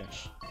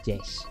 Jesh.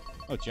 Jess.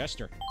 Oh,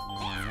 Jester.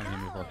 I've heard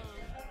him before.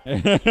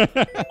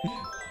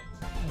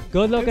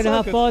 Good luck It's and all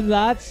have good. fun,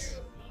 lads.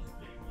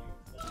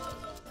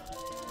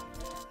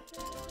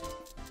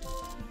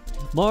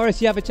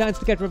 Morris, you have a chance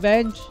to get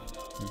revenge.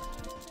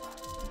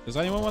 Does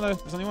anyone want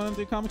to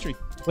do commentary?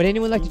 Would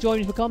anyone like to join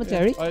me for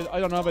commentary? I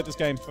don't know about this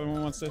game. If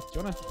anyone wants to, do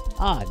you wanna?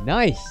 Ah,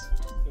 nice.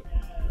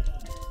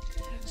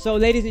 So,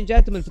 ladies and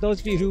gentlemen, for those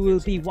of you who will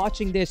be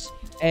watching this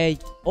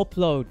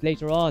upload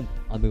later on,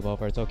 I'll move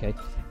over, it's okay.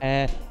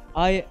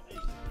 I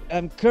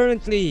am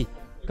currently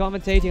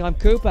commentating. I'm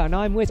Koopa, and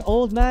I'm with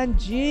Old Man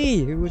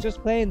G, who was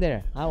just playing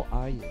there. How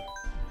are you?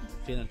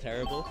 Feeling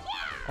terrible.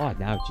 Oh,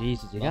 now,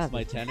 Jesus, you Lost can't.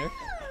 my tenor.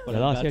 But You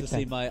I'm lost about your to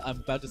see I'm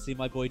about to see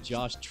my boy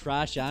Josh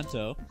trash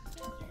Anto.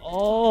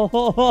 Oh,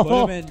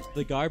 Put him in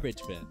the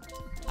garbage bin.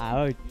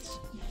 ouch.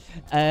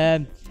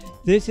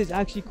 This is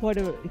actually quite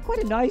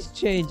a nice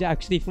change,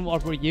 actually, from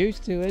what we're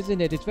used to,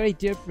 isn't it? It's very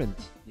different.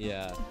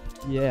 Yeah.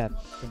 Yeah.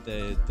 From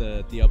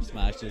the up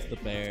smashes, the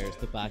bears,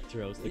 the back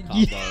throws, the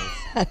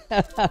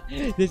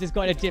combos. This is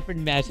quite a different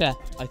meta.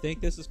 I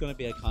think this is going to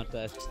be a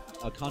contest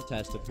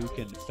of who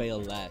can fail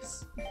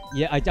less.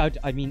 Yeah, I doubt.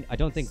 I mean, I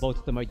don't think both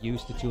of them are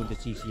used to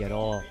 200cc at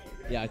all.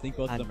 Yeah, I think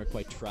both of And, them are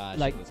quite trash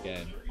like- in this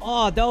game.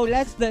 Oh no,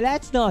 let's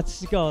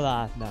not go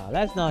that now.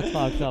 Let's not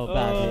talk so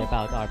badly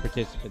about our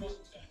participants.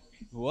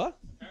 What?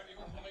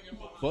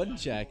 Button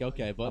check.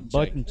 Okay, button check.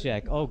 Button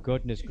check. Oh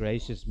goodness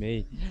gracious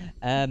me.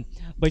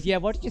 But yeah,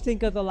 what did you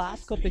think of the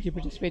last cup that you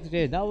participated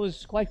in? That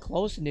was quite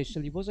close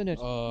initially, wasn't it?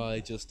 Oh,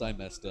 I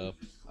messed up.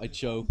 I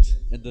choked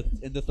in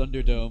the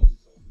Thunderdome.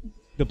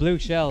 The blue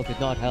shell did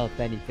not help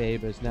any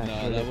favors. No,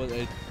 Naturally. that was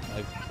it.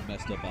 I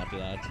messed up after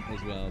that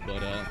as well. But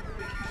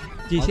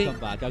Do you I'll think? come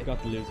back. I've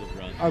got the losers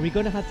run. Are we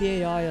going to have the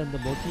AI on the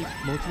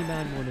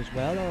multi-man one as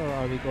well, or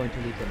are we going to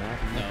leave them out?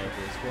 No,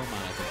 the score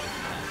man I think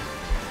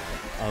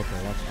is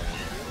Okay, that's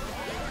fine.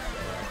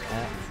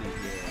 Let's see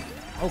here.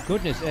 Oh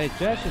goodness,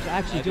 Josh is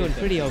actually doing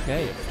pretty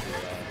okay.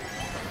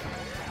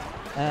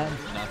 Not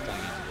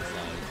banging to the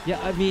side. Yeah,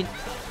 I mean,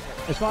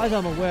 as far as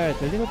I'm aware,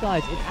 the little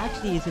guys, it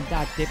actually isn't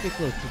that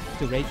difficult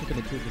to race with them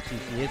in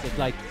 200cc, is it?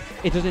 Like,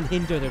 it doesn't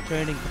hinder their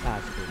turning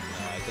capacity.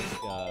 No, I think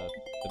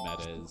the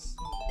meta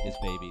is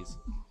babies.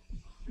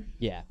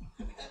 Yeah,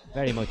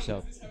 very much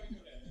so.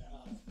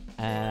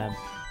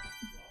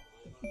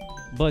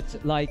 But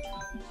like,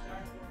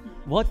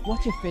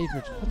 what's your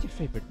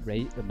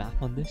favorite map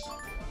on this?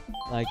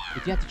 Like,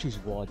 if you had to choose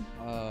one,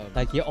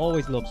 like you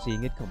always love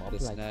seeing it come up.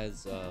 The Like,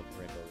 SNES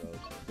Rainbow Road,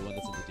 the one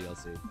that's in the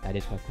DLC. that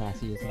is quite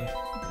classy, isn't it?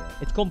 Yeah.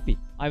 It's comfy.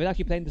 I was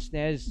actually playing the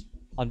SNES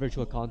on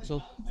Virtual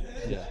Console,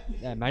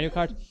 Mario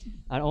Kart,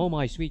 and oh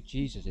my sweet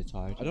Jesus, it's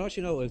hard. I don't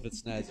actually know if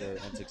it's SNES or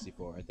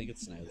N64. I think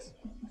it's SNES.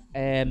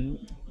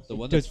 The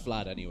one does- that's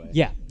flat anyway.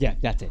 Yeah,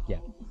 that's it. Yeah,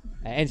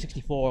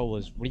 N64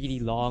 was really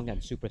long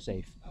and super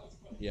safe.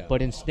 Yeah.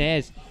 But in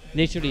SNES,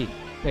 literally,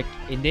 like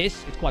in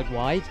this, it's quite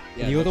wide.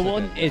 Yeah, and it the other looks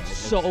one, like it, yeah, it's it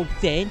so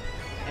thin.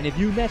 And if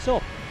you mess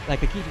up, like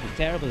the Akita was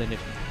terrible in it,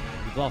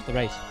 you've lost the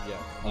race. Yeah.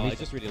 At I least-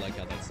 just really like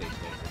how that stage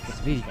goes.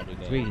 It's really- probably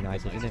it's the really nice,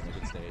 isn't nicest it?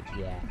 looking stage.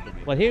 Yeah. for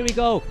me. Well, here we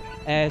go.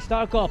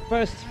 Start off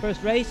first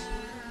race.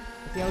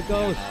 Let's see how it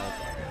goes.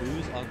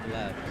 Who's on the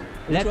left?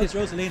 Left Which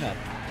one's is- Rosalina?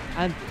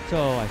 And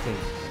so I think,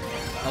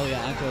 Oh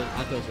yeah,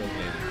 Anto's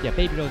Rosalina. yeah,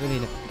 baby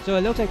Rosalina. So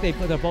it looks like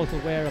they're both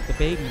aware of the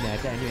baby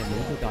net anyway, and the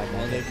little guy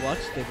Well, net. they've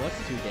watched 2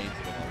 games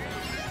of it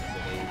already,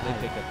 so they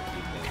picked up a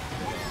few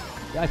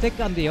things. I think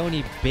I'm the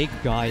only big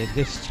guy in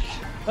this.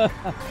 Did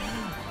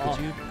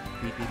you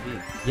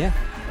BBB? Yeah.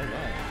 Oh wow.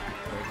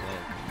 Very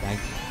cool.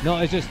 Thanks. No,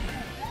 it's just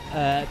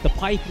the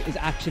pipe is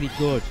actually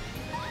good.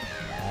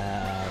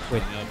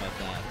 With I know about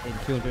that. in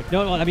 200.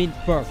 No, I mean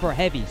for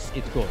heavies,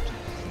 it's good.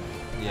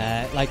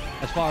 Yeah. Like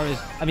as far as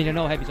I mean, I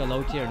know heavies are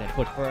low tier in it,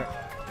 but for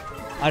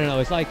I don't know,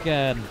 it's like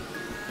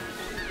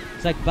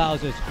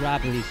Bowser's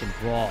grab release and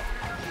brawl.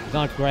 It's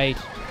not great,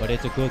 but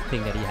it's a good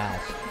thing that he has.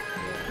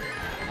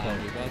 We got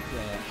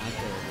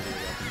Anto over here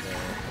rocking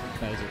the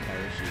Bowser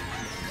parachute.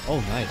 Oh,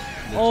 nice.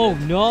 Legit, Oh,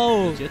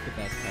 no. Legit the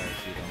best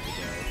parachute on the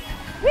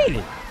go.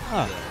 Really?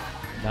 Oh,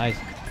 Yeah. nice.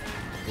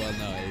 Well,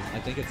 no, I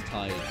think it's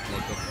tied.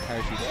 Like the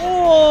parachute.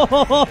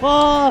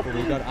 Oh! But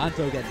we got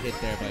Anto getting hit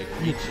there by a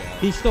green shell.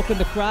 He's stuck in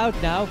the crowd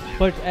now,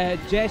 but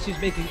Jess is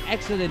making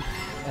excellent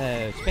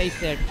space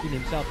there between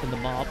himself and the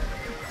mob.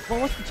 Well,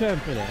 what's the term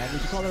for that?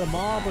 Would you call it a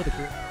mob or the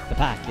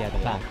pack? Yeah, the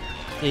pack.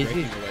 He's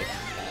Breaking away from the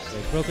pack.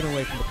 he's broken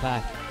away from the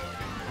pack.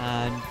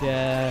 And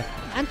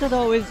Anto,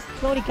 though, is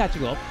slowly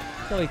catching up.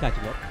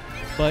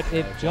 But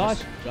if Josh...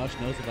 Josh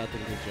knows about the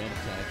little jump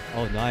tag.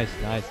 Oh, nice.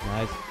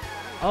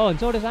 Oh, and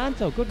so does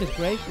Anto. Goodness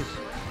gracious.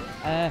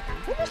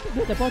 What must have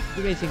been they're both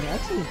racing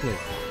excellently?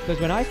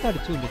 Because when I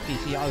started tuning the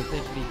TC, I was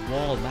literally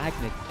wall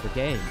magnet the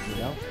game, you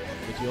know?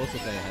 But you also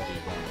play a heavy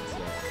round, so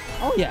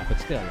Oh, yeah, but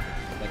still.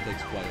 that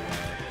takes quite a while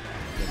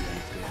to get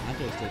used to.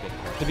 Anto is still getting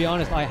hurt. To be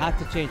honest, I had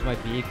to change my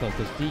vehicle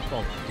because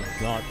default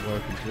does not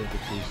work in Tuning the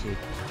TC.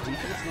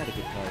 Default's not a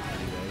good card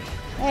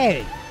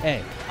Hey,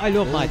 anyway. I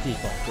love my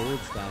default. Gold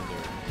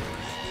standard.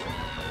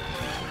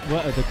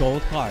 What, the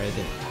gold car, is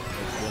it?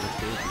 It's what it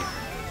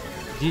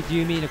should be. Do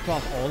you mean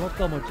across all of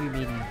them, or do you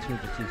mean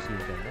Tuning the TC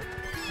again?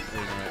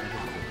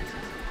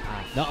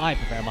 No, I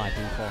prefer my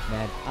default,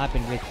 man. I've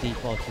been with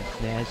default since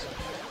SNES.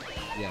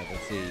 Yeah, but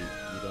see,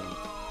 you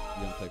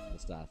don't play for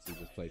the stats. You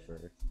just play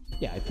for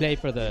Yeah, I play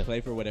for the... play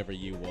for whatever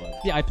you want.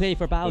 Yeah, I play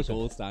for But Bowser.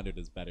 gold standard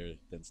is better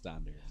than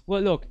standard.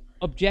 Well, look,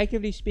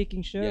 objectively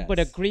speaking, sure, Yes, but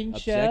a green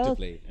shell...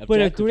 objectively, But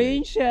a objectively.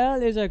 green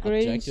shell is a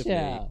green Objectively.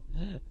 shell.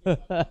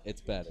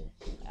 It's better.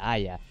 Ah,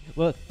 yeah.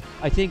 Well,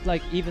 I think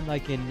like even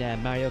like in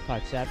Mario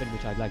Kart 7,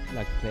 which I'd like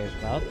to play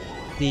as well,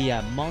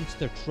 the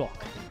monster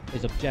truck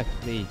is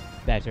objectively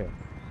better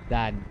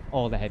than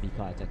all the heavy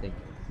cards, I think.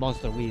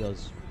 Monster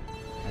wheels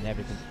and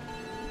everything.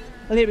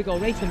 Well, here we go.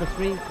 Race number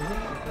 3. Is it?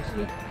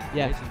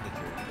 Yeah. Race number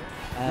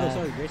 2. No,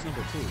 sorry, race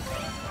number 2.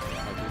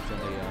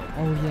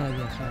 Oh,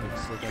 yeah, sorry.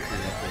 Still got the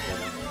electrical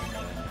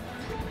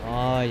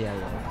Oh, yeah.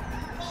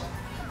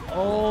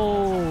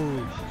 Oh.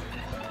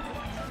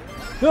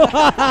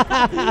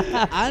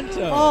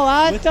 Anto! Oh,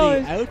 Anto with the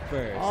is-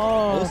 outburst.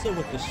 Oh. Also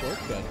with the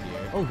shortcut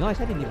here. Oh, nice.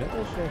 I didn't even know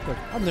that shortcut.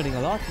 I'm learning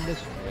a lot from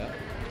this. Yeah.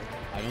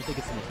 I don't think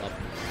it's the most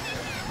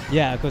optimal.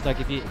 Yeah, because like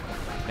if you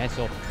mess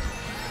up,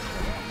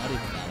 Not even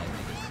that, I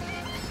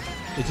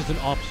think it's just an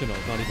optional,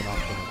 not even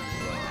optional.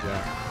 it's...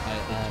 Yeah. In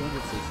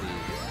 200cc,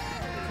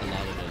 a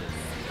lot of it is...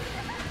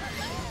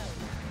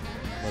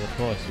 Well, of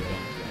course, you yeah.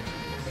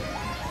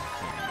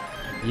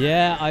 don't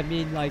Yeah, I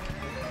mean, like,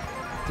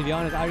 to be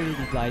honest, I really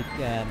like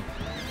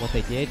what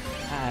they did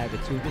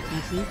with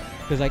 200cc,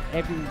 because like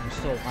everyone was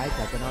so hyped.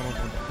 Like when I went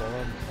on the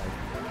forums,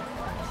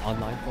 like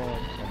online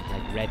forums and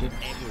like Reddit,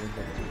 everyone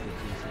went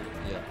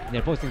 200cc. Yeah. And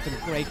they're posting some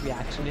great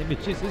reaction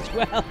images as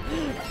well.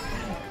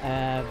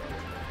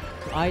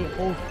 I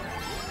hope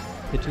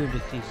the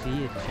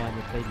 200cc at the time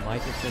that they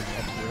might have been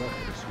F-Zero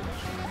for the Switch.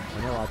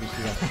 I know,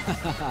 obviously, that's...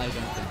 I don't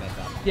think that's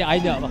happening. Yeah, I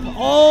know.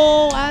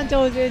 Oh,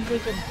 Anto's into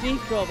some deep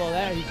trouble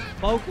there. He's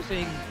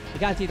focusing. You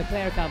can't see the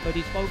player cam, but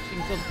he's focusing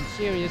something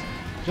serious.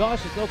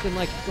 Josh is looking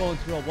like he's going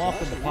through a walk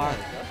in the park.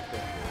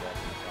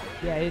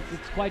 Yeah,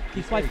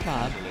 he's quite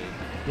calm.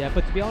 Yeah,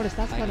 but to be honest,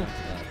 that's kind of...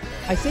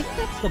 I think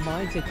that's the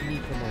mindset you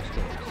need for most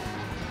games.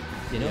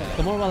 You know, Yeah.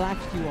 the more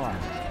relaxed you are.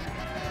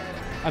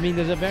 I mean,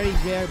 there's a very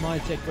rare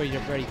mindset where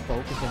you're very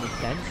focused and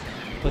intense.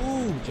 But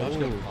Ooh, Josh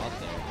got caught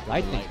there.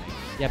 Lightning.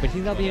 Yeah, but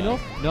think that'll be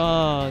enough? No.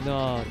 I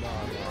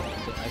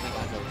think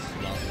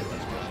Anto's lost it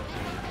as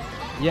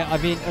well. Yeah, I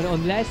mean,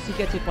 unless he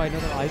gets hit by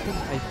another item,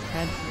 I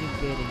can't see him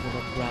gaining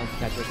enough ground to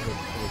catch up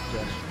with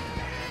Josh.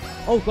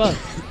 Oh, well.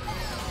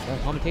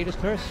 Commentator's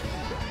curse.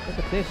 Look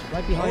at this,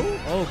 right behind.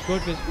 Oh,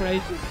 goodness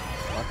gracious.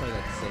 I'll play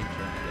that same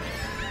turn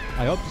again.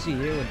 I hope to see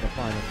you in the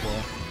final 4.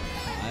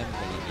 I'm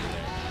going to be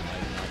there.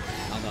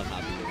 I'm not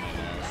happy with my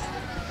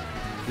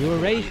loss. You were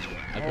raced.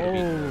 I could have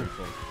been Oh. very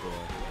close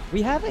before.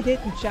 We have a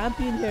hidden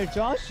champion here.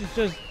 Josh is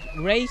just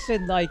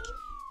racing like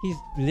he's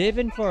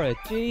living for it.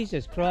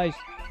 Jesus Christ.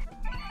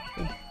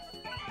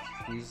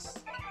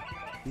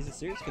 He's a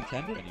serious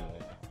contender anyway.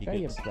 He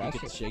Very could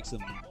impressive. shake some,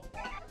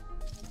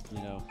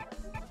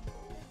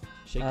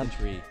 shake the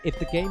tree. If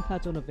the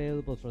gamepad's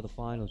unavailable for the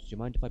finals, do you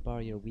mind if I borrow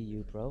your Wii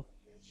U Pro?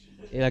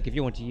 Yeah, like if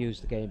you want to use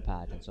the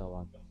gamepad and so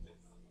on.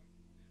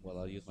 Well,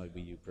 I'll use my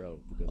Wii U Pro.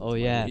 Because Oh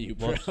it's my yeah. Wii U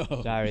Whoops.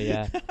 Pro. Sorry,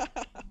 yeah.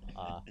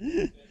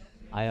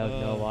 I don't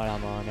know what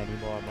I'm on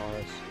anymore,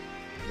 Morris.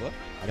 What?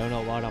 I don't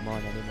know what I'm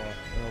on anymore.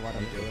 I don't know what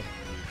I'm doing.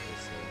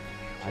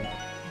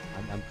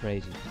 I'm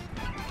crazy.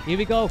 Here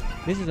we go.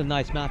 This is a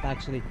nice map,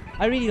 actually.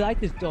 I really like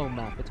this dome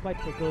map. It's quite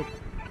good.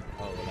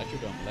 Oh,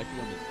 Electrodome.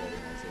 Electrodome is very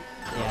nice.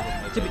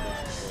 Yeah. To To be- the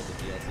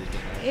DLC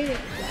came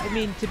out. I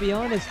mean, to be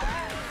honest,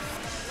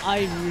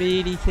 I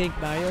really think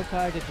Mario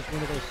Kart is just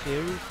one of those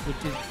series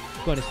which is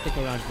going to stick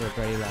around for a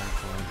very long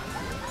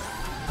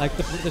time. Like,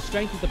 the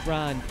strength of the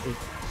brand is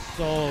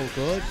so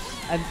good.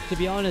 And to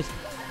be honest,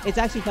 it's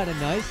actually kind of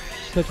nice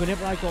Because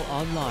whenever I go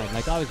online,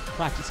 like I was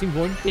practicing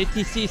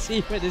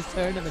 150cc for this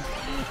tournament,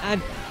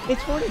 and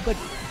it's funny, but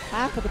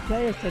half of the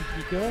players tend to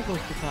be girls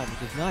most of the time,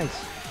 which is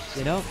nice,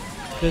 you know?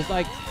 There's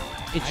like,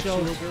 it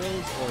Actual shows...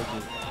 girls or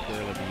just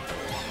girly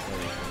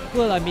people?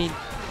 Well, I mean,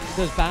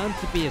 there's bound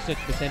to be a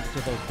certain percentage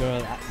of those girl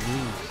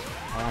moves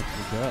are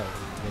actually girls,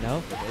 you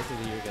know? But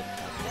basically you're getting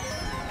that.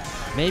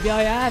 Maybe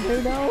I am,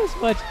 who knows?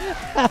 But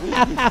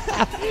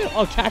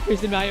oh,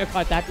 characters in Mario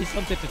Kart, that'd be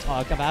something to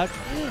talk about.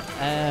 But we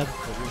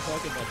were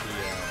talking about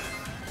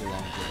the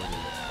longevity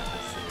of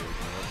this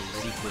series, and what we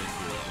really think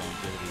is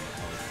longevity of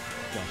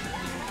Josh's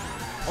lead.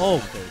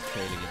 Oh. There's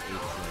trailing in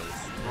 8th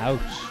place.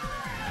 Ouch.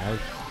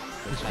 Ouch.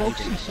 But He's Kenny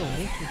focusing brings so it back.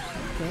 much. He's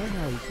there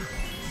now. He's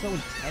so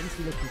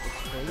intensely looking for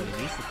But trailing.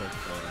 he needs to focus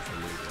on his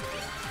lead.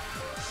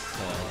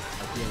 So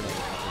I feel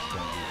like at this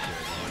point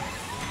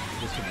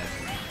he's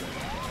disconnected.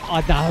 Oh,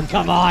 no,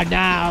 come on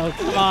now.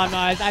 Come on,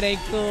 guys. That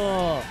ain't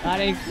cool. That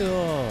ain't cool.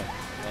 Oh,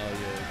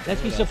 yeah.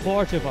 Let's be What else?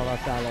 supportive of our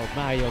fellow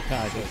Mario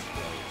Kart. That's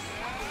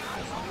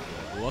not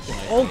good. What can I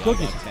Oh, say?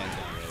 goodness.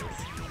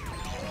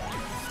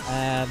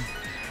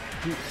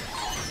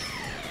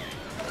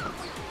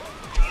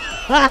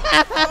 I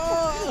got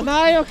 10 in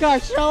Mario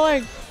Kart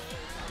showing.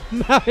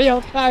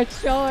 Mario Kart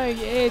showing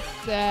its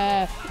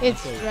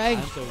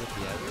strength. Anto with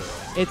the outro.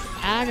 It's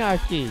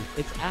anarchy.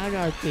 It's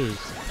anarchy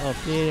up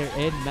here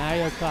in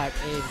Mario Kart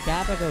in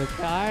capital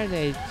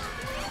Carnage.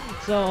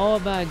 So, oh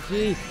man,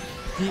 gee,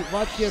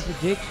 what's your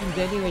predictions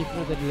anyway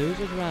for the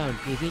losers round?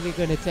 Do you think you're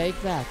going to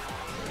take that?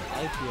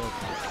 I feel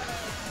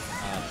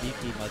that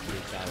BP might be a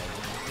challenge.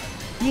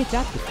 He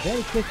adapted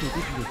very quickly,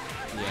 didn't he?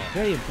 Yeah.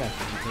 Very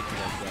impressive. I think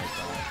that's right.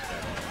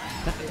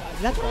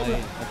 That's If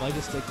what I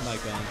just stick to my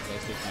guns,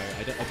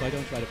 if I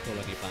don't try to pull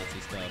any fancy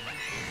stuff,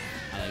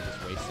 and I just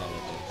race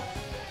solidly,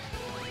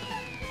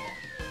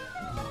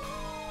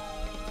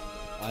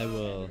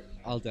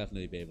 I'll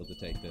definitely be able to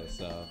take this.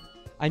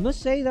 I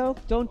must say though,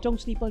 don't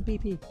sleep on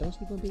BP. Don't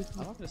sleep on BP.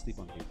 I'm not gonna sleep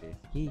on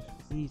BP.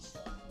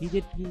 He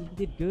did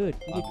good.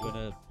 He I'm did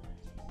gonna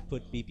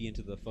put BP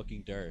into the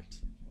fucking dirt.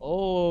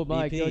 Oh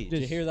my BP, goodness.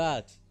 did you hear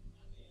that?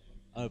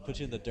 I'm gonna put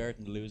you in the dirt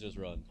in the losers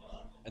run.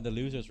 In the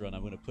losers run,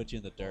 I'm gonna put you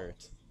in the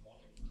dirt.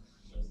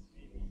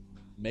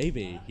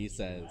 Maybe, he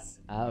says.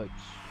 Ouch.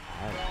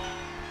 Ouch.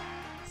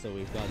 So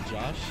we've got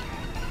Josh.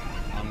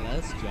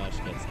 Unless Josh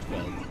gets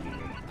 12th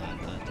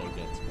and Anto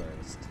gets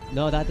first.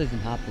 No, that doesn't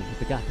happen.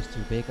 The gap is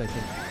too big, I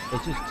think.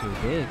 It's just too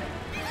big.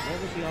 What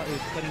was the odds? It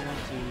was 21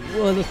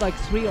 to... Well, there's like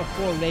 3 or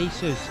 4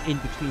 races in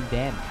between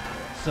them.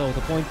 So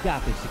the point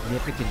gap is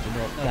significant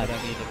enough No, that but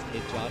I mean,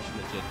 if Josh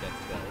legit gets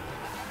 12.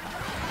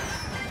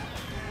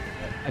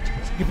 I don't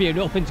think it'd be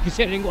enough, and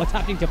considering what's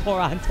happening to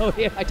poor Anto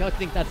here, I don't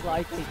think that's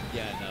likely.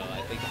 Yeah, no,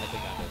 I think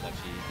Anto's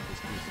actually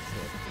just cruises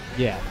through.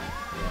 Yeah.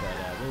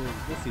 But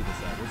we'll see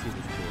this out. We'll see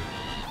this through.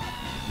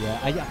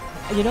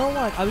 Yeah, you know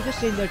what? I was just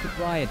saying there to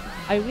Brian,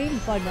 I really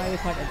find Mario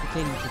Kart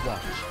entertaining to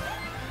watch.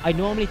 I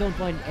normally don't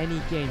find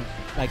any games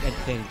like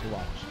entertaining to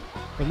watch.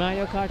 But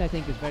Mario Kart I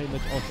think is very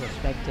much also a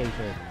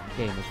spectator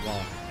game as well.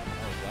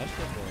 Oh, Josh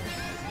got more.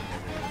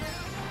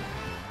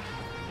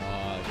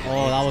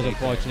 Oh, that was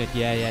unfortunate.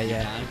 Yeah. You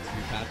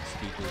can't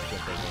speed this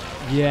just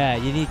Yeah,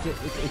 you need to,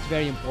 it's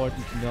very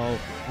important to know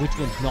which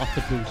one's not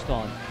to boost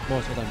on,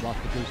 more so than what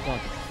to boost on.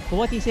 But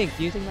what do you think?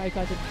 Do you think Mario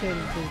Kart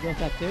entertaining to watch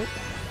that too?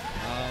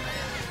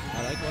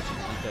 I like watching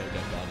Anto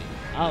get body.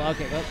 Oh,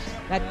 okay. Well,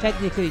 that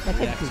technically.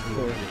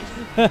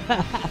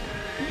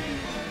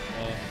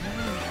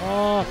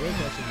 Oh. The real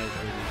question is,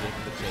 will we give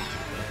the chase to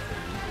the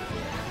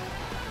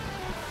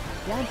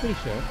Yeah, I'm pretty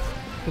sure.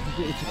 Because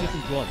it's a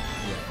different one.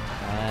 Yeah.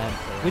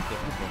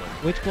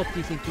 Which cup do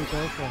you think you'll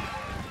go for?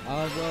 Well,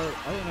 I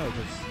don't know,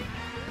 because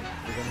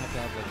we're going to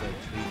have like a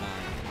 3-man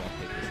rock,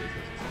 paper,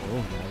 scissors.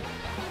 Oh, no.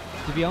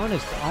 To be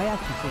honest, I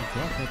actually think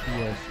Jeff might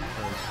be a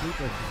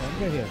super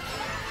contender here.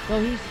 So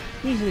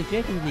he's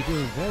legitimately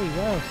doing very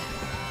well.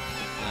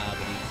 But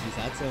he's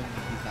had some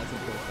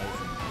first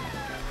placing.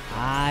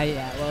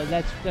 Yeah, well,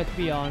 let's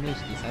be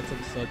honest. He's had some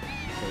first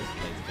place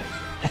placing.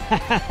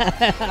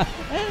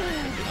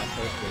 Not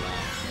first or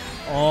last.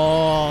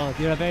 Oh,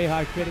 you're a very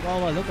hard critic.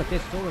 Oh, well, look at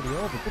this. It's already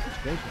over. Goodness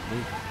gracious me.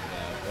 Yeah,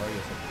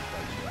 Warrior's something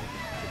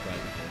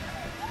surprising.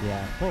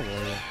 Yeah, poor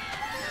Warrior.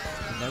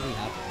 And then we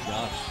have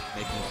Josh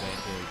making his way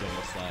into the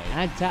other side.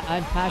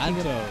 And passing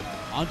him. Anto,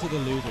 onto the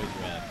losers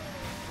run.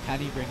 Can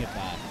he bring it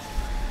back?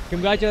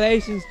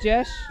 Congratulations,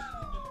 Jess.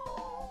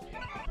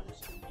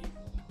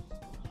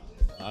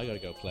 I gotta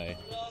go play.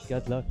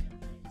 Good luck.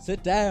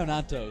 Sit down,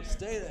 Anto.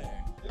 Stay there.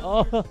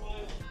 Oh.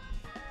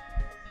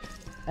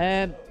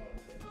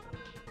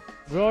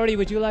 Rory,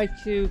 would you like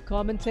to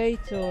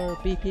commentate or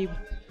BP?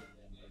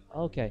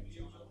 Okay.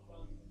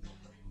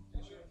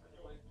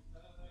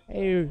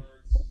 Hey,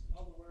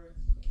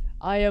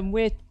 I am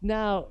with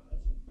now.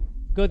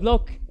 Good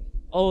luck,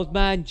 old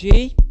man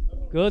G.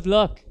 Good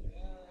luck.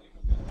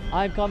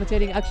 I'm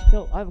commentating. Actually,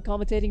 no, I'm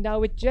commentating now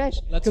with Josh.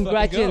 Let's fucking go.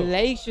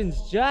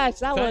 Congratulations, Josh.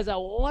 That was a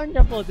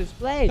wonderful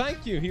display.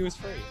 Thank you. He was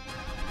free.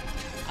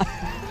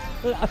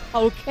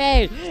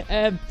 Okay.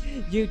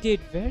 You did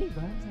very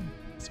well.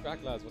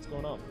 Scrack lads, what's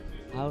going on?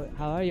 How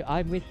are you?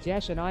 I'm with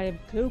Jesh and I am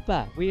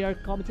Koopa. We are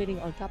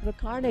commentating on Capital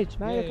Carnage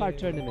Mario Kart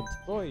tournament.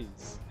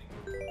 Boys.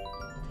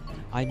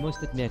 I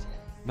must admit,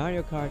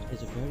 Mario Kart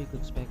is a very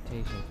good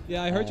spectator.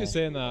 Yeah, I heard you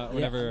saying that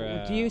whenever.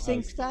 Yeah. Do you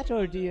think that,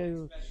 or do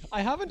you?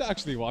 I haven't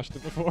actually watched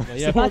it before. Well, you're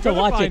so about to we're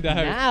gonna watch it find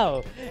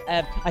out.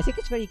 now. I think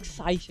it's very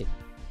exciting,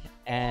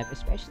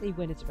 especially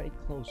when it's a very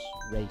close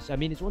race. I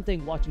mean, it's one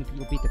thing watching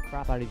people beat the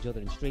crap out of each other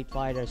in Street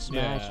Fighter,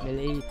 Smash, Yeah.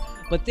 Melee,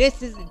 but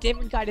this is a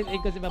different kind of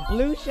thing because if a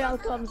blue shell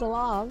comes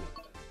along,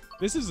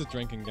 This is a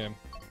drinking game.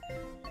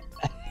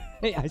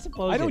 I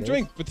suppose I it don't is.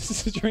 drink, but this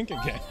is a drinking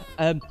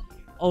game.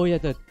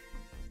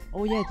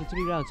 Oh yeah, the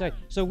 3 rounds. Sorry.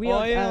 So we Oh,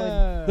 are now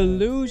yeah. in the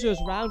losers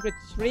round with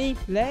 3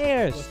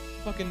 players. Those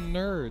fucking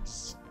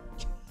nerds.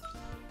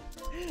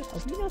 Are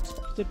we not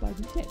sponsored by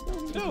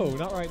Nintendo? No,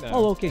 not right now.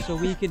 Oh, okay. So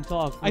we can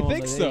talk. I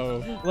think normally.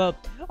 so. Well,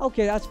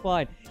 okay, that's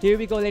fine. Here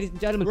we go, ladies and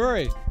gentlemen.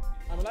 Rory,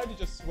 I'm allowed to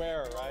just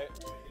swear, right?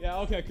 Yeah.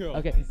 Okay. Cool.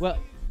 Okay. Well.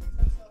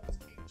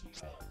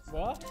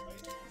 What?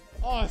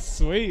 Oh,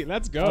 sweet.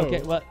 Let's go.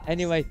 Okay. Well.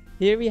 Anyway,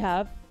 here we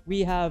have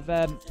 3.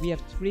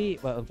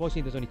 Well,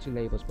 unfortunately, there's only 2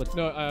 labels, but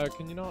No.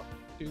 Can you not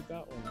do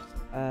that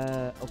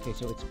one? okay.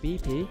 So it's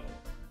BP.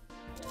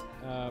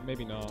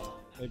 Maybe not.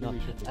 Maybe No. we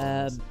should.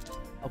 Do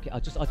Okay.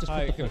 I'll just Hi, put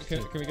the can, first can,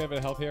 2. can we get a bit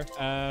of help here?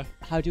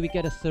 How do we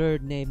get a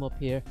third name up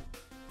here?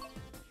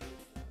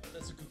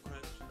 That's a good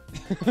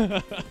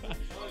question.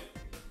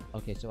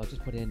 Okay, so I'll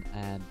just put in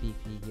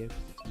BP here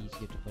because it's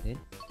easier to put in.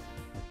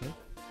 Okay.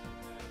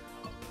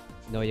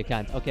 No, you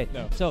can't. Okay.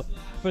 No. So,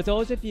 for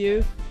those of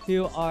you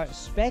who are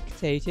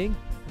spectating,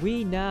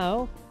 we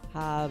now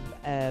have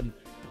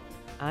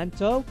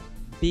Anto,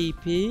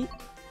 BP,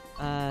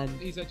 and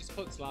He said just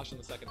put slash on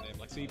the second name.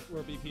 Like, see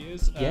where BP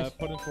is? Yes.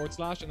 Put in /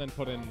 and then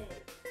put in Old Man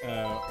G. I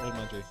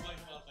have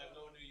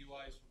no new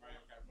UIs for Mario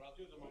Kart, but I'll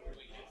do them over the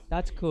weekend.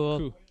 that's cool.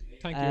 Cool.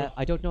 Thank you.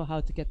 I don't know how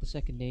to get the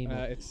second name.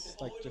 up. It's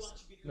like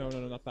just no,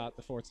 not that.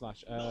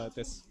 The /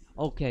 This.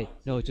 Okay,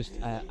 no, just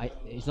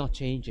it's not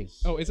changing.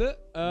 Oh, is it?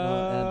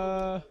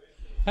 No,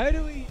 How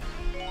do we?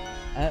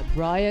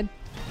 Brian,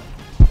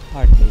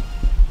 pardon me,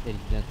 ladies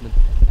and gentlemen.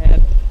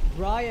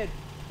 Brian,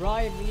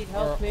 we need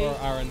help, Or please.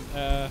 Aaron?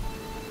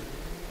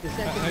 The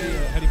second How do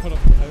name. you put up?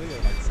 How do you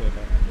like to say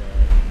that?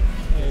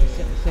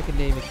 Second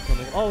name is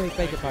coming. Oh, wait,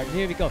 beg your pardon.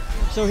 Here we go.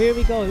 So here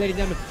we go, ladies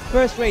and gentlemen.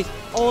 First race,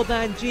 Old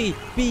Man G,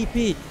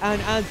 BP,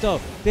 and Anto.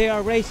 They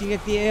are racing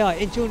at the AI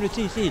in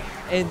 200cc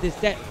in this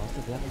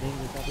What's the level name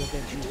of that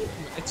again?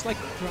 It's like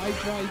dry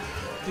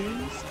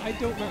dunes. I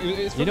don't know.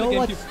 It's from You know the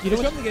what? GameCube. You know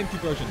It's what? from the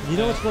GameCube version. You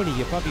know what's funny?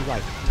 You're probably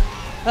right.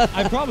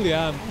 I probably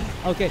am.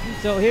 Okay,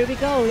 so here we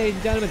go, ladies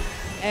and gentlemen.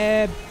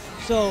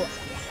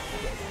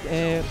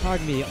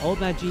 Pardon me, Old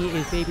Man G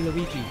is Baby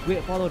Luigi,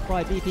 followed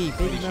by BP,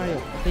 Baby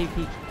Mario, Baby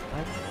Peach.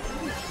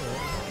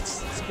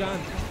 It's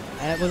grand.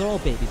 Well, they're all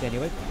babies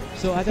anyway.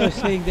 So as I was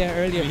saying there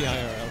earlier. IRL, to be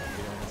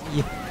honest.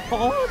 Yeah.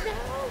 Oh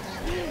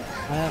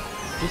no!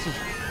 This is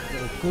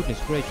goodness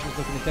gracious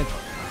looking intense.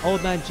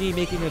 Old Man G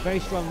making a very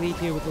strong lead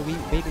here with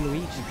Baby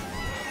Luigi.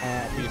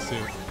 We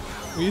assume.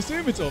 We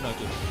assume it's Old Man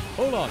G.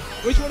 Hold on.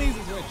 Which one is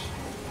which?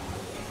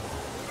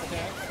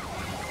 Okay.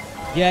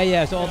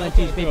 Yeah. So Old Man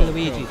okay, G's Baby cool,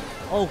 Luigi. cool.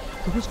 Oh,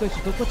 goodness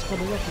gracious! Look what's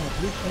coming up now.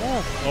 Blue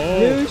shell. Oh.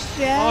 Blue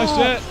shell. Oh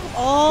shit.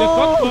 Oh.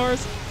 The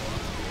fuck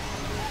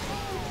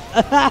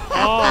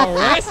Oh,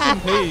 rest in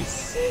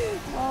peace.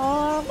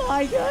 Oh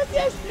my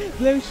goodness!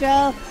 Blue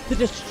Shell, the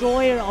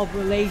destroyer of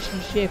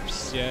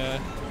relationships. Yeah.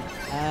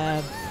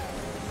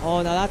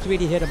 Oh, now that's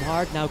really hit him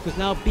hard now, because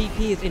now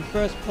BP is in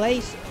first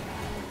place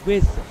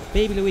with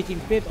Baby Luigi in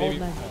fifth. Baby- Oh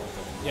man!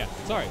 Yeah.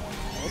 Sorry.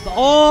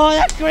 Oh,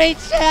 that great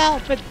shell!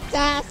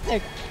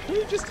 Fantastic!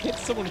 Who just hit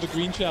someone with a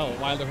green shell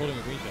while they're holding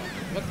a green shell?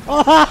 What?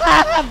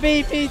 Oh,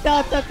 BP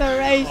thought that the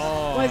race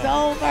Oh. was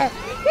over.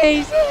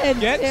 He's in.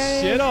 Get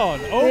serious- shit on!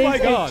 Oh he's my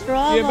in god!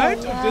 trouble The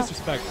amount now. of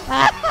disrespect.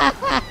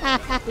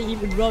 He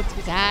even rubbed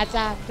his hands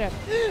after.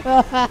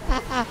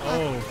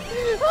 Oh.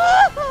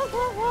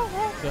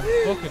 The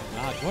fucking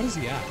lad. What is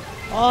he at?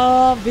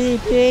 Oh,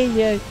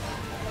 BP,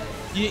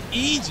 You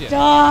Egypt!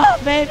 oh,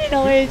 baby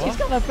Luigi's What?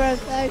 coming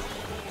first place.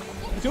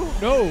 I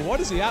don't know. What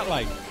is he at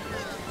like?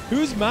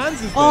 Whose man's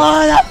is this?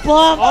 Oh, the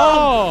bomb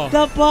Oh. up!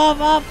 The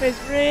bomb up is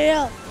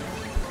real.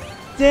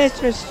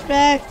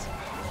 Disrespect.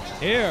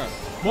 Here.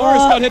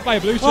 Morris Oh. got hit by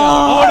a blue shell.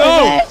 Oh, Oh, no!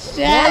 that Morris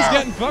shell.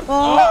 getting fucked.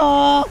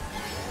 Oh. Oh,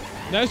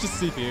 Now it's just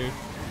CPU.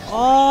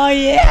 oh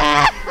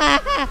yeah!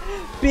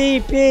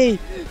 BP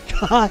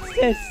cost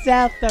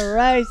himself the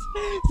race,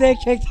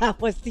 thinking that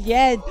was the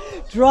end,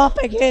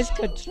 dropping his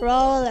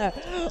controller.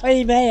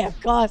 He may have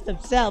cost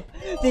himself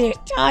the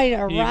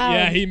entire round.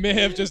 Yeah, he may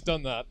have just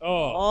done that.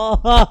 Oh.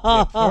 You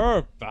Oh,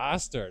 poor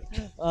bastard.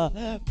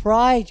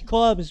 pride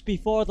comes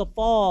before the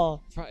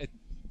fall.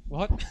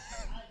 What?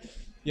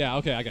 Yeah,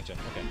 okay, I got you.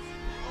 Okay.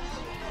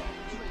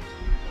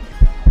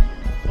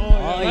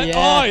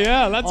 Oh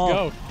yeah, let's Oh.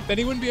 go. Then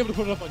he wouldn't be able to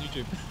put it up on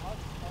YouTube.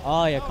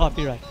 Oh yeah,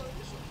 copyright.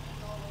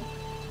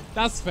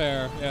 That's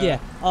fair. Yeah. Yeah.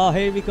 Oh,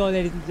 here we go,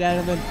 ladies and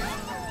gentlemen.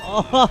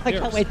 Oh, I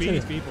Here, can't wait speedy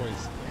to. speed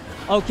boys.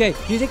 Okay,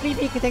 do you think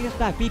BP can take us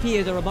back? BP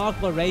is a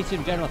remarkable racer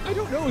in general. I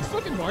don't know. It's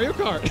fucking Mario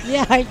Kart.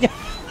 Yeah, I know.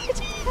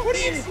 What are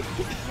you?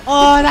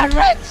 Oh, that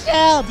red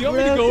shell! Do you want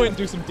me to go and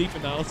do some deep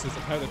analysis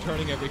of how they're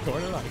turning every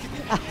corner like?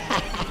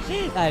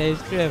 That is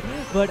true,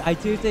 but I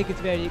do think it's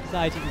very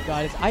exciting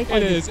regardless. I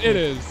find It is.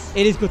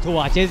 It is good to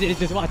watch, isn't it? It's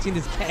just watching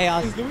this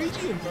chaos. Is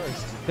Luigi in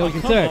first? No, he's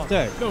in come third, on.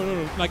 third.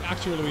 No. Like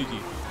actual Luigi.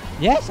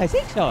 Yes, I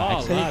think so, Oh,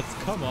 actually. lads,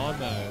 come on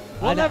now.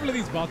 What know. level are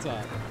these bots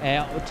at?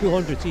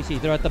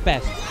 200cc, they're at the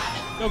best.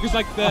 No, because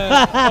like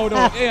the... oh, no.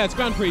 Yeah, it's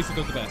Grand Prix, so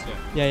does the best,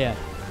 yeah. Yeah.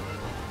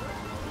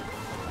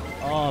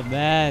 Oh,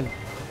 man.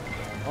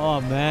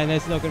 Oh, man,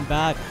 that's looking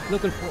bad.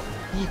 Looking for...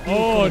 BP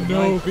Oh, coming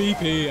no, right.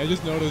 BP. I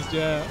just noticed,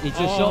 yeah. It's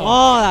just so...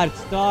 Oh, that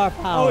star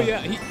power. Oh,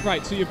 yeah.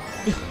 Right, so you...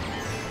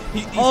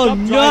 he Oh,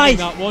 stopped nice. driving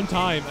that one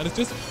time, and it's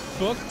just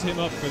fucked him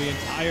up for the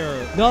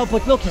entire... No,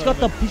 but look, he's got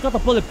the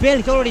bullet bill.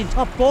 He's already in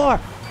top 4.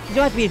 He's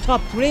about to be in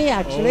top 3,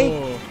 actually.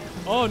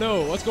 Oh,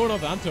 no. What's going on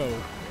with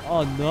Anto?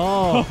 Oh,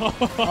 no.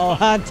 Oh,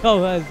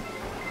 Anto has...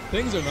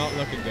 Things are not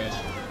looking good.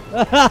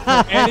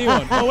 For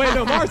anyone. Oh, wait,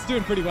 no. Mars is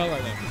doing pretty well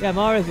right now. Yeah,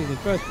 Morris is in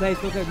first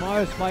place. Looks like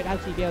Morris might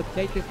actually be able to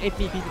take this if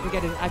BP can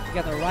get his act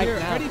together right Here,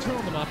 now. how do you turn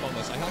on the map on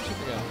this? I actually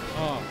forgot.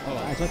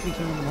 I thought we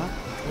turned on the map.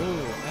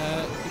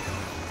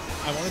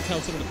 I want to tell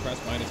someone to press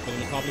minus, but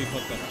it'll probably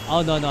put them.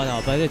 Oh,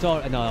 no. But it's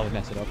all... No, that would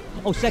mess it up.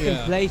 Oh, second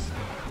Yeah. place.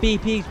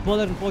 BP's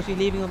bullet,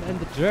 unfortunately, leaving him in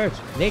the dirt.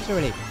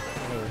 Literally.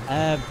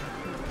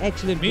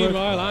 Excellent work.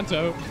 Meanwhile,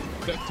 Anto.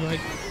 Do I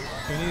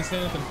need to say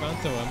anything for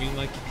Anto? I mean,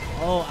 like...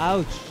 Oh,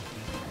 ouch.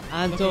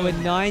 Anto Look at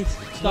in him.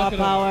 9th. Star Look at him.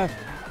 power.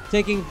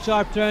 Taking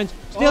sharp turns.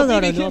 Still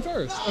not BP came enough.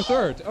 first. Or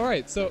third.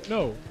 Alright, so,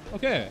 no.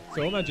 Okay.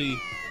 So, Omaji,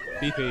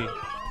 BP,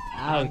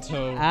 Ouch.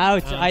 Anto.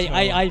 Ouch. Anto.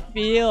 I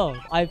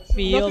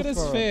feel Look at his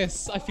for him.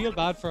 face. I feel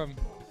bad for him.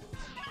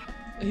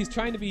 He's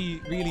trying to be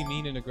really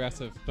mean and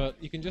aggressive, but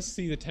you can just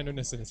see the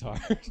tenderness in his heart.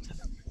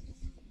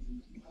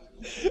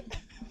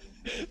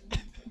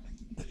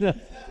 I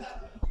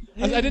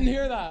didn't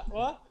hear that.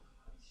 What?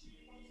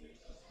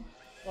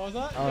 What was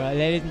that? All right,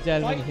 ladies and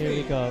gentlemen, Fight here we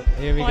me. go.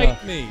 Here we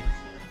Fight go. me.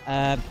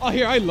 Um, Oh,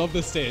 here, I love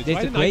this stage. It's Why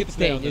a didn't I great get to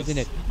play on stage, this? isn't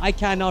it? I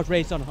cannot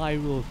race on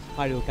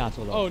Hyrule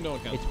Castle though. Oh, no,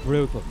 it can't. It's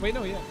brutal. Wait,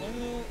 no, yeah.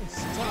 It's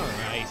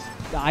alright.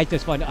 I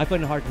find it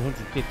hard at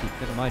 150.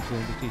 Never mind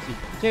 200cc.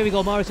 So here we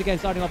go. Morris again,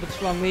 starting off with a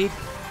strong lead.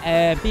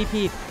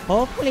 BP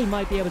hopefully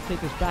might be able to take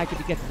this back if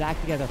he gets his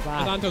act together And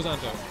fast. Anto's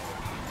Anto.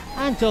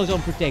 Anto's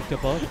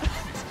unpredictable.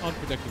 It's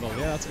unpredictable.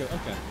 Yeah, that's good.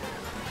 Okay.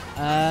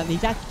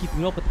 He's actually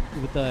keeping up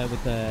with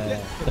the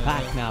Yeah.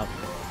 pack now.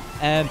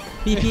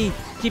 BP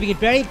keeping it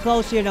very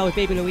close here now with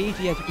Baby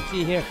Luigi, as you can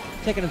see here,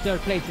 second and third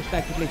place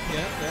respectively.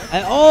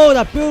 Yeah. Oh,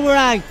 that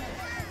boomerang!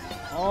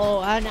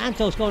 Oh, and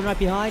Anto's going right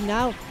behind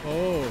now.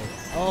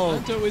 Oh.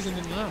 Anto isn't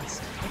in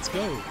last. Let's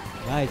go.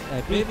 Right,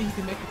 Maybe he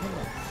can make a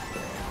comeback.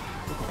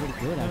 looking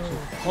pretty good actually.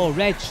 Oh,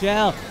 red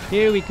shell.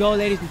 Here we go,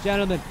 ladies and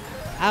gentlemen.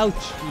 Ouch,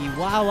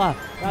 Chihuahua.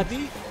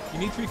 You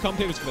need 3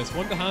 commentators for this.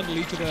 One to handle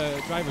each of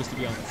the drivers, to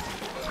be honest.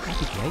 That'd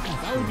be great.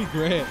 That would be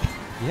great.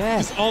 Yeah.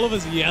 Just all of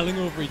us yelling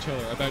over each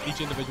other about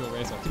each individual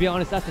racer. To be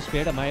honest, that's the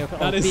spirit of Mario Kart.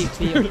 That is BP, the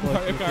spirit of course,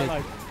 Mario which Kart is-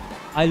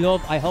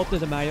 Live. I hope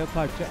there's a Mario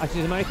Kart. Actually,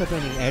 there's a Mario Kart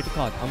running in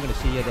Airticon. I'm going to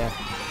see you there.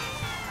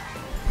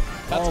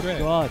 That's oh, great.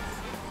 God.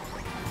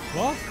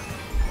 What?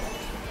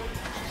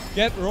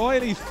 Get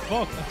royally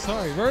fucked. I'm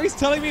sorry. Rory's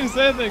telling me to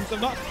say things.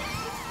 I'm not.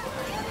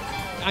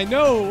 I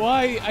know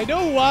why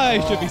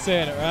I should be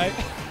saying it, right?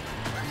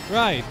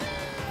 Right.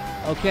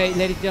 Okay,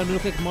 ladies and gentlemen,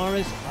 look at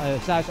Morris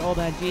 / Old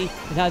Man G. It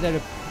has a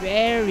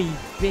very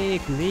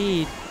big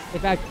lead. In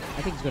fact,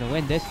 I think he's going to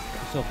win this.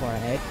 He's so far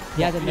ahead.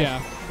 He hasn't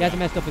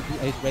messed up with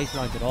his race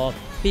lines at all.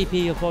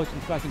 BP,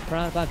 unfortunately, striking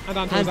front. And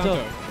Anto's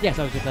Anto. Yes,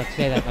 I was just about to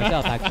say that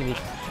myself, actually.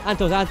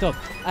 Anto's Anto.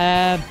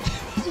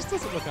 He just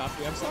doesn't look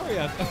after me. I'm sorry,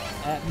 Anto.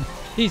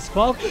 He's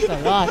focused a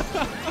lot.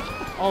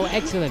 Oh,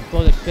 excellent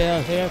bullet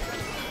bill here.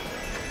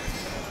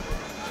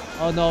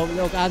 Oh no,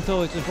 look,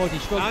 Anto is unfortunately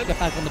struggling to get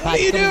back on the pack. What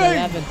are you Coming doing?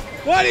 11.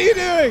 What are you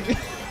doing?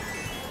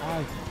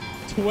 Ouch.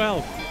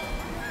 12.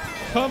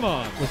 Come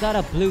on. Was that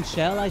a blue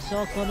shell I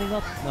saw coming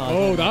up? No. I Oh,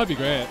 don't that know. would be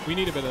great. We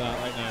need a bit of that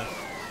right now.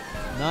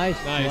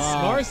 Nice. Nice.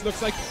 job.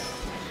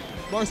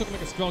 Mars looking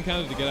like a strong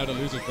candidate to get out of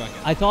losers bracket.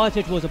 I thought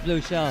it was a blue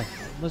shell.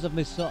 Must have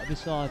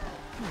missaw it.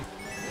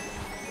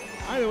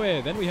 Either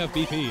way, then we have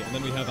BP and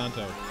then we have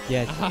Anto.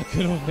 Yes.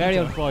 Good old Very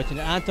Anto.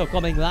 unfortunate. Anto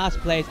coming last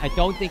place. I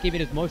don't think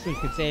even his mushrooms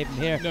can save him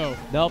here. No.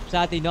 Nope,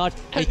 sadly not.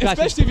 He crashes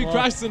Especially if he the wall.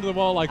 crashes into the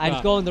wall like And that.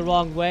 he's going the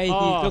wrong way.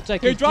 Oh, He looks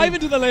like he's he's driving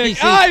to the lake.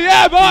 he's-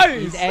 Yeah,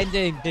 boys! He's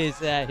ending his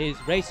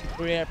racing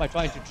career by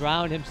trying to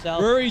drown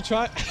himself. Rory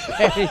try.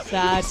 Very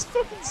sad. It's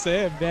fucking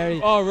same.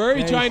 Very. Oh, Rory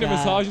very trying to sad.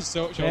 massage his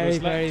shoulders,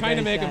 Very, trying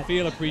to very make him sad.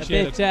 feel A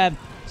appreciated.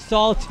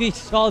 bit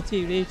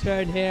salty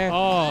return here.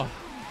 Oh,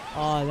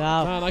 Oh, no.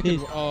 Man, I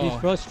he's, could- oh.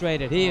 he's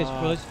frustrated. He is Oh.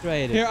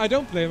 frustrated. here I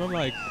don't blame him.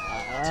 Like,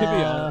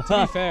 to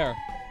be fair,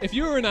 if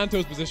you were in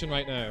Anto's position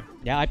right now,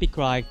 Yeah, I'd be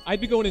crying.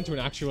 I'd be going into an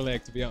actual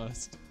lake. To be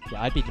honest.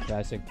 Yeah, I'd be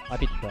depressing. I'd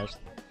be depressed.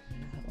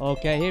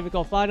 Okay, here we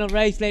go. Final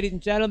race, ladies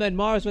and gentlemen.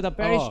 Morris with a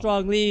very Oh.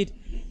 strong lead.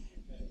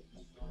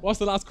 What's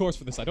the last course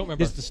for this? I don't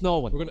remember. This is the snow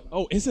one. We're gonna.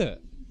 Oh, is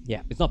it?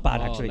 Yeah, it's not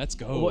bad Oh, actually. let's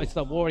go. Oh, it's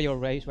the Wario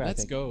race. Where I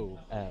Let's think. go.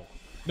 Uh,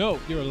 No,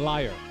 you're a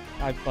liar.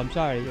 I'm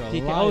sorry. You're a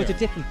DK liar. oh, it's a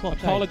different cup.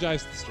 sorry.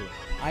 Apologize to the stream.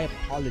 I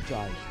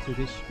apologize to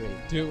this stream.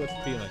 Do it with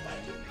feeling.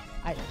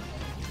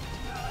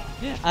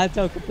 I'm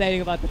so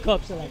complaining about the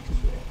cup selection.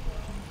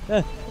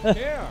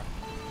 Here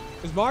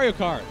is Mario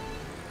Kart.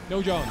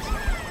 No Johns.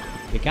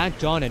 You can't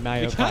join in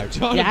Mario You can't Kart.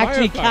 join You in Mario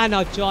actually Kart.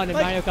 cannot join in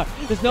Like, Mario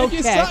Kart. There's no if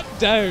you test. sat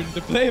down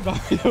to play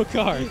Mario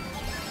Kart,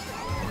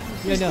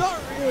 You it's know, not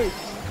really.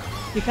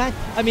 you can't.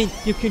 I mean,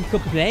 you can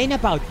complain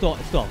about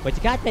stuff, but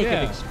you can't make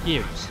Yeah. an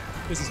excuse.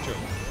 This is true.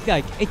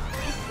 Like it's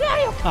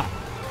Mario Kart.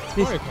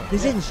 This, Mario Kart,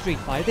 this yeah. isn't Street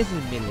Fighter. This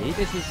isn't Melee.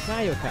 This is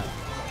Mario Kart.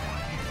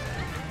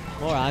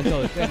 Poor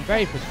Anto is getting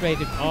very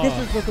frustrated. Oh,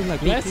 This is looking like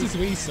Bless BP. his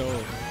wee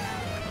soul.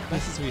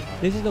 Bless his wee heart.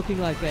 This is looking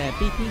like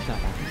BP's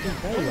not back. He's doing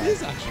very Oh, well. it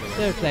is actually.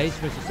 Third place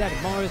versus 7.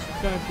 Morris is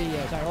currently,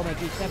 All Man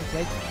G 7th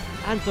place.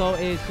 Anto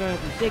is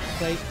currently 6th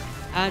place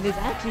and is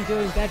actually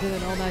doing better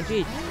than All Man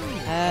G.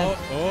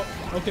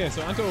 Okay,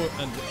 so Anto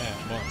and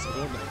Morris are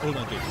going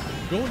on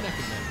going neck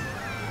and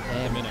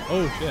neck. A minute.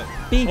 Oh shit.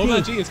 BP. Old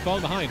Man G is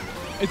falling behind.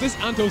 Is this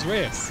Anto's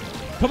race?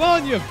 Come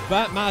on, you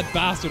mad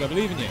bastard! I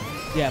believe in you.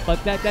 Yeah,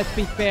 but let's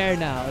be fair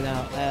now.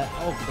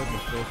 Oh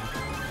goodness gracious.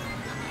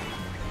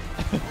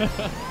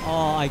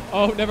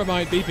 Oh, never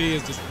mind. BP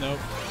is just no.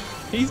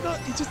 He's not.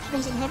 He just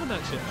wasn't having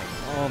that shit.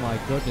 Oh my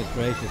goodness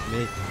gracious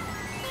me.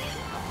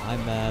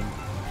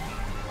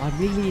 I'm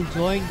really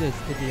enjoying this,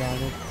 to be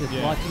honest. Just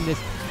Yeah. watching this.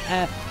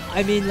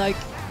 I mean, like,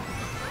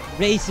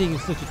 racing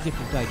is such a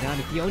different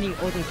dynamic. The only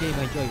other game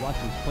I enjoy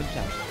watching is Punch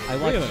Out. I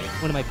watch Really?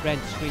 one of my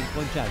friends stream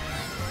Punch Out,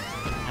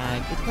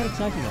 and it's quite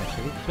exciting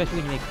actually, especially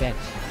when you make bets.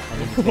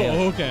 And then you fail.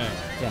 Okay.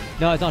 Yeah.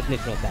 No, it's not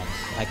literal bets.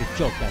 Like it's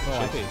joke bets. Oh,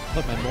 I Should be.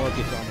 put my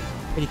mortgage on it,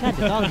 but you can't.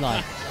 It's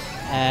online.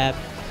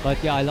 But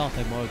yeah, I lost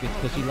my mortgage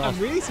because he lost.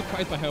 I'm really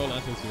surprised by how well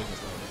Anto's doing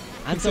this.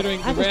 Anto- Considering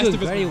the Anto's rest doing of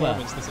his very well.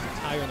 performance this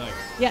entire night.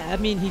 Yeah, I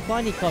mean, he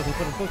finally caught me,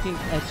 but unfortunately,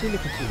 too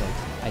little too late,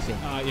 I think.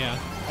 Yeah.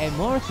 And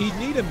Morris, He'd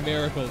need a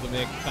miracle to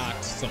make back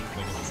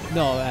something. in this game.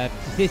 no,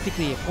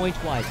 statistically,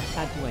 point-wise, he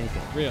can't do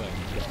anything. Really?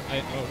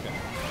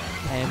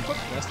 Okay. Um, Fuck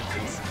the rest of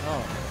these.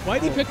 oh, Why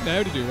do you pick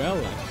now to do well,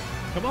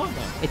 like? Come on,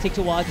 man. it takes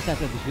a while to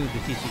settle the shoes, the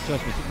CC.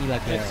 Trust me, it took me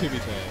like To be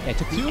fair. yeah, it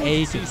took me 200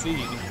 ages.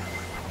 cc.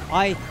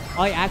 I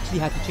actually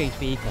had to change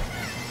vehicle.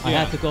 I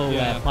Yeah, had to go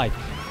yeah. pipe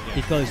Yeah.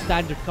 because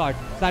standard's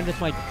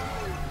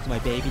my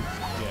baby.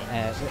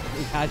 Yeah.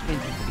 It has been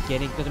since the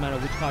beginning. Doesn't matter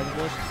which card it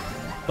was,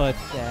 but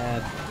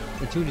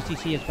in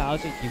 200cc as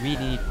Bowser, you really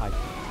need pipe.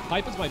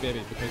 Pipe is my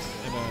baby because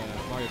I'm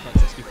a Mario Kart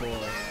 64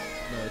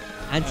 nerd.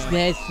 And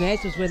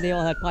SNES was when they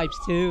all had pipes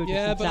too. Just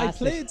Yeah, but I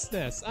fantastic. played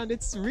SNES and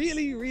it's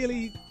really,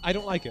 really. I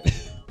don't like it.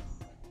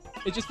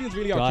 It just feels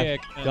really archaic.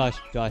 and- Josh,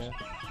 yeah.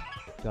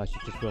 you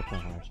just broke my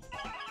heart.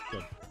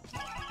 Good.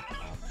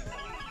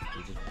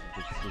 You just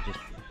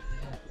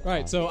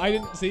Right, so I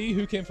didn't see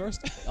who came first.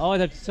 oh,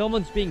 that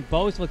someone's being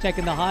boastful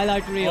checking the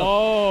highlight reel.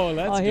 Oh,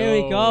 let's go. Oh, here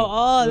we go.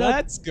 Oh, look.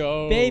 Let's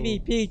go. Baby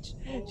Peach.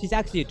 She's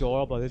actually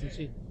adorable, isn't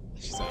she?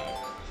 She's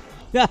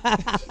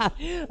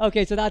alright.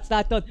 Okay, so that's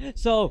that done.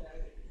 So,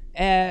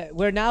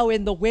 we're now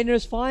in the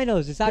winners'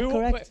 finals. Is that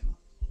correct? Wait,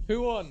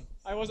 who won?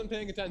 I wasn't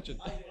paying attention.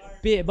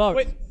 Mark.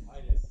 Wait.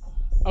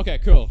 Okay,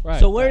 cool.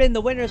 Right. So we're in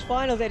the winners'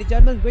 finals, ladies and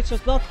gentlemen. Wish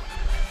us luck.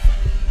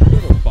 I'm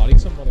gonna go body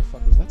some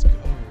motherfuckers. Let's go.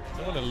 I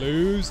don't want to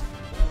lose.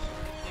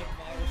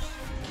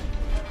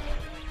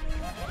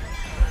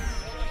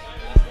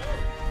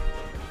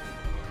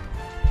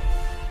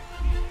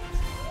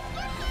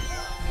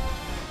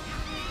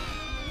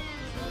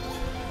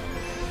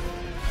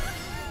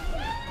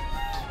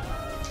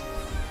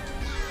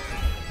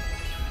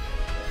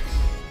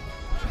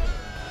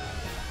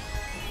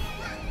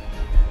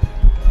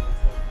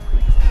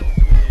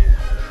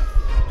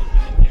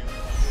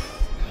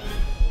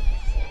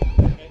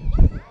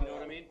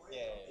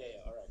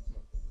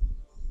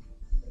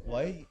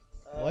 Why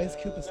is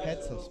Koopa's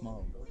head so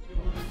small?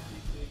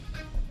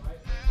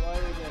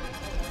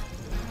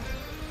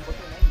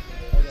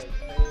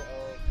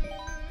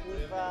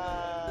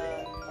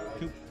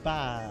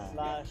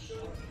 Koopa.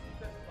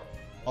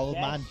 Old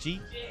man G.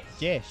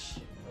 Jish.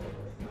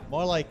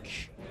 More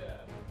like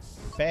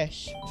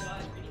fish.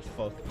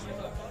 Fuck.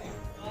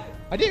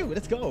 I do.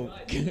 Let's go.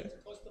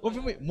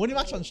 Money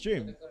match on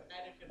stream.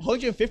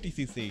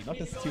 150cc, not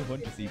this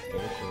 200cc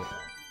bullshit.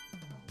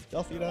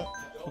 Y'all see that?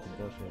 Fucking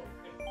bullshit.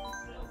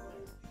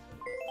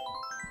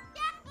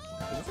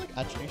 Is this like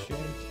actually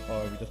streamed, or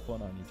are we just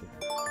putting on YouTube?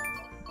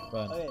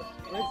 Brian. Okay,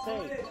 we're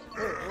safe.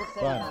 We're safe.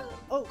 Brian.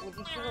 Oh, would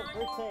you show up?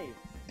 We're safe.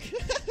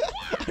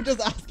 I'm just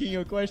asking you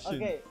a question.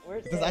 Okay, we're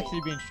Is safe. this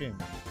actually being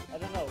streamed? I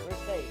don't know. We're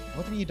safe.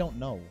 What do you mean you don't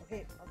know?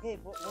 Okay,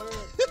 but we're.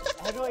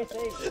 How do I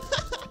save this?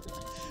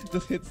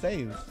 Just hit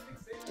save.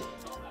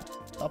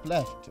 Top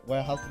left, where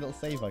it has the little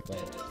save icon.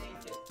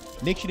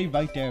 Literally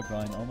right there,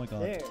 Brian. Oh my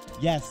god. There.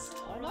 Yes.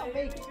 I'm not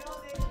making.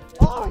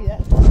 Oh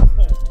yes.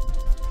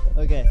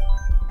 Okay.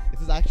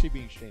 This is actually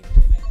being streamed.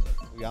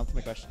 We answer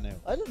my question now.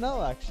 I don't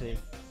know actually.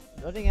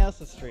 Nothing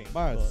else is streamed.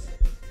 Mars.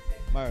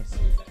 Mars.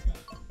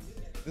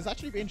 This is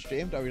actually being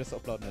streamed, or are we just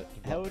uploading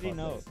it? To How would he Podcast?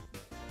 know?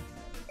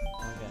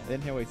 I Okay.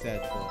 didn't hear what he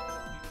said.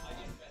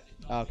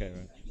 Okay,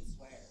 right.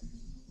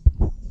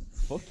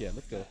 Fuck yeah,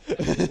 let's go.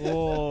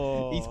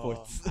 Whoa.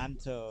 Esports.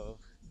 Anto.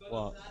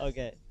 What?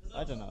 Okay,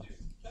 I don't know.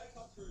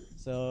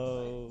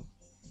 So,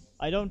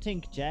 I don't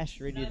think Jesh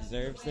really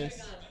deserves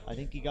this. I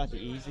think he got the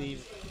easy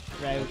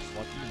route.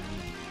 What do you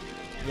mean?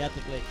 You have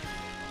to play.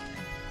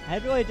 How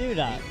do I do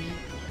that?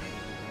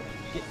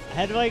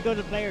 How do I go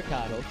to player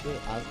cam? Go to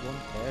as one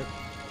player.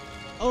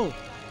 Oh,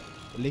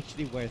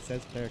 Literally where it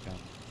says player cam.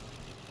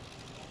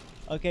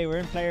 okay, we're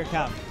in player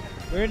cam.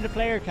 We're in the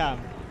player cam.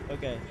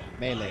 Okay.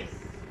 Melee.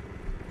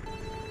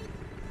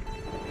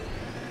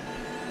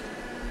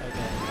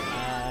 Okay.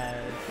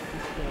 Is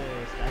this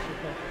the special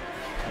cup?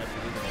 I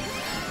believe it is.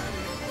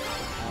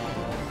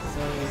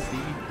 So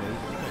See,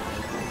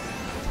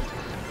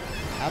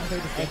 haven't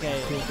played this game Okay.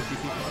 since the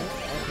PC players.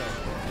 Okay.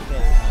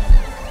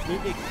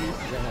 Leave the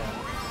excuses ahead.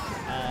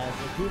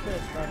 So Cooper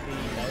is probably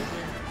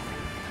Bowser.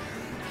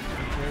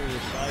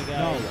 Curious Shy Guy.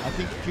 No, I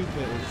think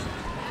Cupid is.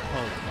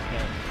 Oh,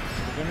 okay.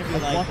 You're gonna be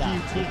Like, like what do that. you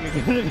think?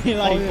 You're gonna be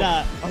like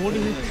that. I wonder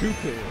who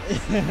Cupid is.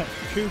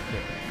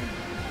 Cupid.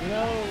 You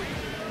know,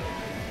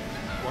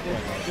 What do I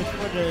know? just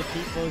for the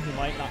people who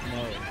might not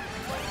know.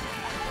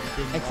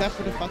 who didn't Except watch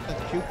for the it. fact that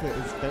Cupid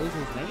is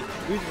Bowser's name.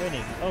 Who's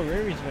winning? Oh,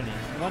 Ruri's winning.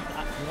 You want to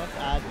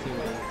add to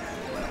it?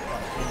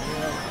 What,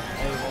 Nero,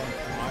 A1,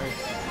 Mars,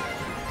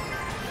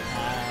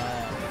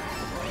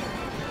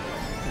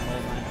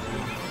 Old Man G.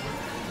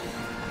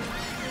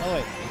 Oh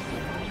wait.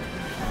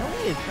 No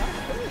wait, it's Josh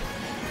first. Is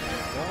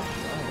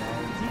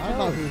he I don't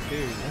know Toad? who's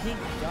who. I think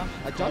Josh.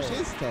 Josh Toad.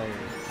 is Toad.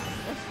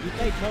 You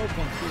played Toad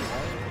once too,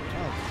 right?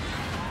 Oh.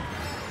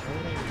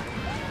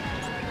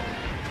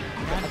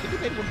 You I think he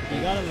made one. You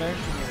gotta learn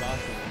from your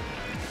losses.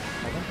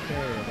 I don't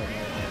care about that.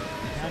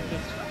 You can't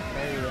just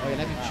bury it. Oh yeah,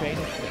 let me train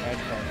it for the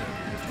edge part.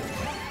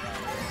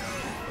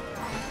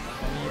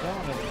 I mean, you don't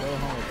want to go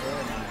home with four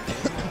now.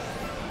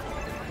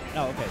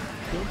 No, okay.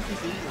 Film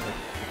CC is like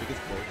the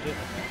biggest bullshit.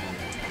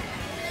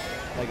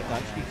 Like it's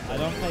actually. I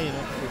don't play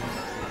enough for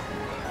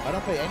I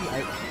don't play any.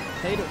 I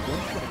played it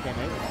once when it came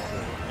out.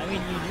 I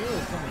mean, you knew it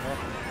was coming up.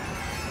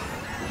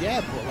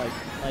 Yeah, but like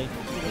You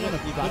could have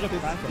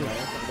practiced.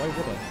 why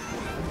would I?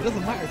 It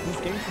doesn't matter. This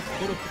game's just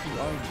full of fucking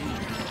RNG.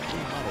 It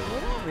doesn't matter.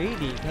 Well, not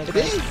really. Cause It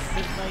like, is.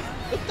 It's like,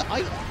 Look,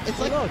 it's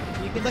like look,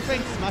 you it's can like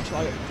playing Smash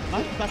Iron.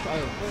 Smash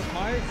Iron. for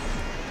Mars,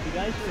 you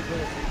guys were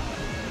good at it.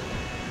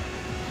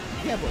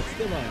 Yeah, but it's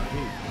still RNG.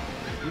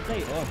 You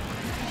play up.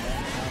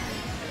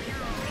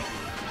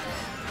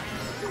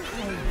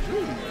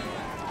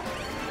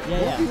 Yeah,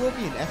 What do yeah. you want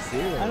me in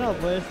F-Zero? I know,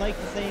 but it's like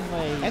the same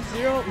way.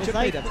 F-Zero? We It's should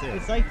like, play F-Zero.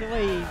 it's like the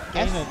way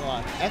game is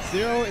lost.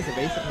 F-Zero is a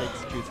basic like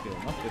secure skill,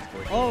 not this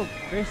skill. Oh,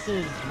 Chris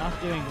is not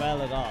doing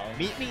well at all.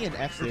 Meet me in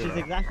F-Zero. Which is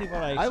exactly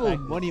what I I expected.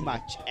 will money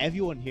match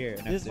everyone here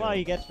in This is F-Zero. why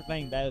he gets for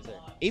playing Bowser.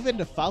 Even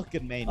the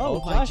Falcon main.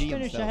 Oh, my Josh G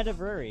finished himself. ahead of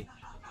Rory.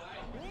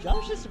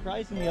 Josh is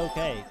surprisingly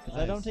okay, because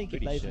I don't Nice, think he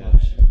pretty plays shit.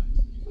 much.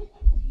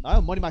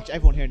 I'll money match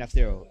everyone here in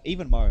F-Zero,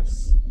 even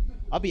Morris.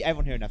 I'll beat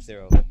everyone here in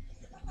F-Zero.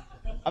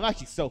 I'm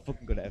actually so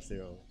fucking good at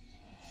F-Zero.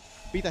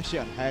 Beat that shit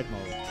on hard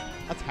mode.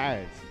 That's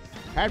hard.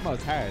 Hard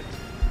mode's hard.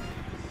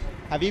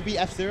 Have you beat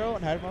F-Zero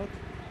on hard mode?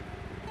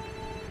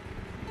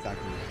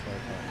 Exactly. That's what I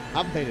thought. I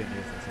haven't played it in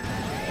years.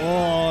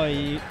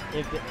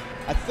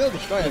 Oh, I'd still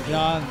destroy if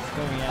everyone. John's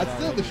coming out. I'd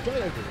still already. destroy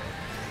everyone.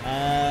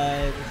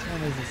 This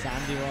one is a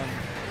sandy one.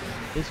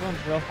 This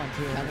one's rough on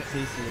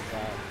 200cc as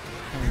well.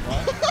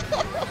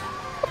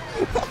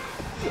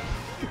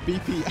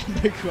 BP and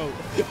the quote.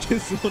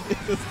 This one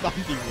is a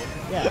sandy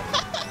one.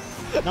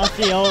 Yeah. Not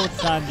the old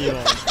sandy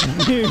one.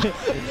 It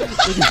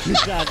is the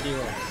sandy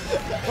one.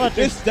 What?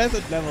 This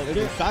desert level is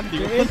a sandy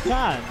There one. is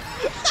sand.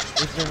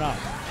 Is there not?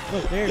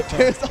 Look, there's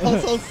There's sand.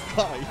 also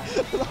sky.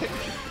 Like,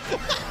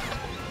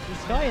 There's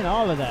sky in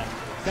all of them,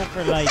 except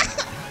for like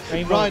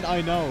Rainbow. Ryan,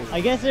 I know.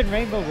 I guess in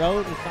Rainbow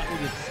Road it's not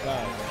really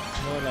sky.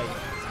 It's more like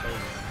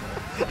space.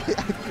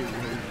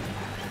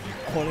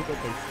 I wanna go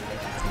play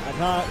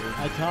Smash.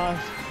 I thought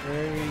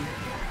very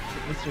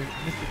Mr.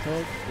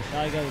 Toad, the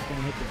shy guy, was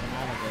gonna hit the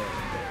banana there.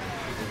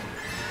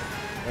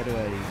 By the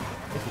way,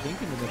 if you're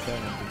thinking of this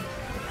down,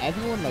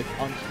 everyone like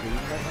on screen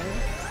right now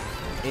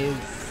is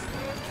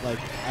like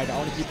are the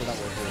only people that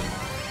were here.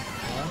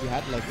 You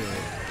had like a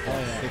Oh,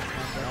 yeah. 6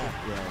 months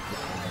yeah, 6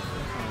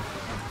 months.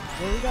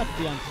 Well, we got to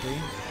be on screen.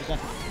 We got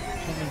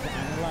something to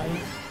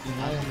analyze. You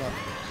know? I am not.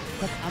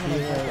 Let's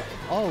analyze it.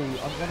 Oh,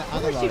 I'm gonna Of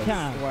course you analyze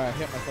can. where I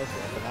hit myself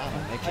with a banana.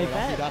 Make I sure I don't do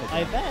bet. that I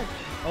again. bet.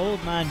 Old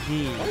Man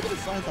G Why do the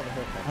signs have a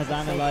haircut? has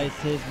That's so analyzed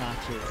his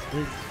matches,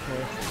 his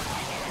courses.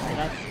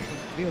 That's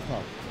real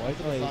talk. Why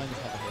do the Wait. signs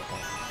have a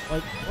haircut?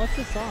 like, what's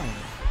the sign?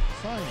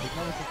 Signs, you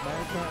know, it's just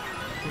Mario Kart.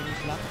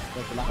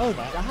 Like the last Oh,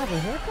 spot. I have a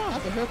haircut.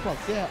 That's a haircut,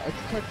 yeah. I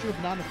cut through a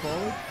banana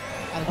forward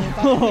and I went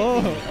back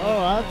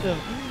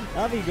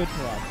That'll be good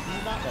to watch. Do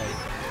it that way.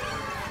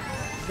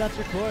 'Cause that's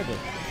recorded.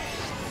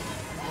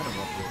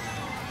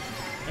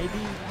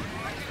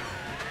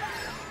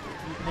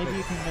 Maybe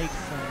you can make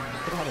some.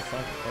 Could have had a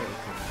song.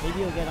 Maybe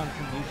you'll get on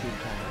some YouTube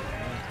channel.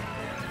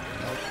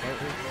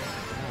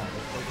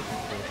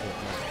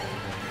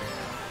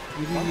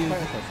 Who do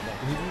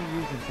you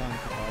use in time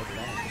to cause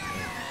that?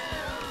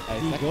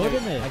 Is he good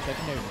in it?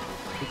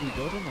 Is he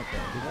good in it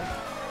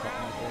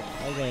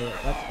though? Okay,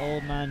 that's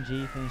Old Man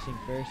G finishing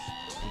first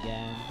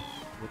again.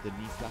 With the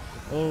knee slap.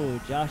 Oh,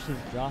 Josh has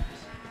dropped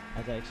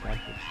as I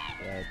expected.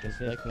 Yeah, just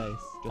Fifth like place.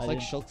 Just I like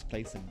think- Shulk's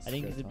placing. I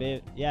think he's a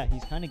bit, yeah,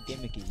 he's kind of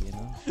gimmicky, you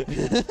know.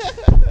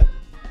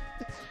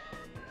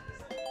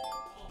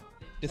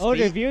 Oh,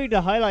 they're viewing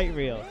the highlight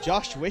reel.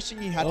 Josh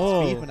wishing he had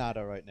Oh. the speed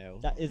banana right now.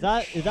 Is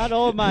that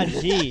Old Man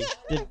G?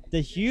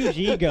 The huge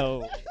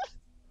ego.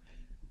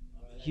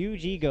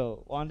 Huge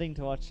ego, wanting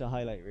to watch the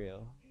highlight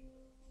reel.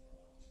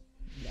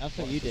 That's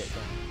what you did.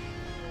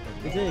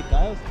 Is it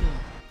Giles' team?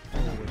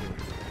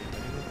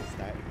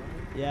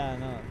 Yeah, I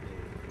know.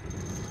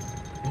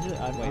 Is it?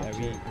 I'm Wait, not are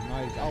sure. we- I'm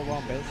not exactly Oh,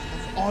 wrong sure. bells.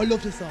 Oh, I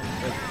love this song.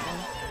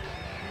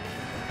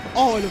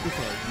 Oh, I love this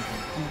song. Oh, I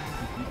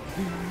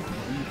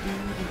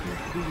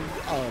love this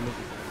song.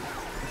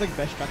 It's like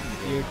best track in the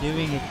game. You're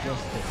doing it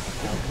justice.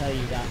 I'll tell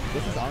you that.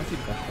 This is honestly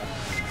the best track.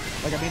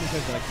 Like, I mean, in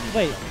terms of like music.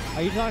 Wait,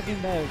 are you talking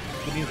about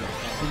The music.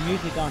 the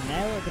music on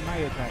now or the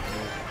Mario Kart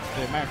music?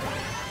 The American. I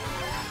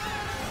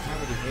can't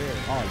really hear it.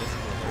 Oh, listen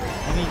to it.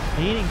 I mean,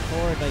 leaning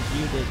forward like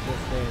you did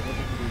just there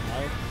doesn't really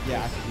help.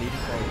 Yeah, actually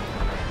leading forward.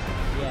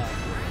 Yeah,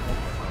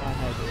 that's kind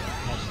of how it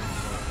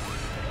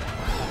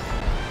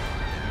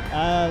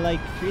happens.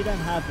 Like, three of them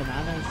have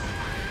bananas.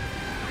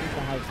 Three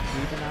them have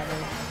 3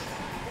 bananas.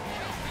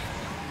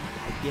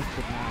 A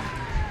gifted man.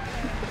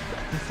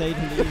 To say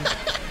the least.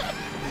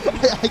 I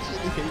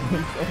actually hate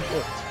you so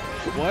much.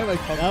 Why am I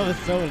talking? That was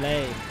so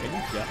lame. Can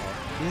you get off?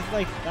 This is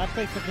like, that's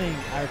like something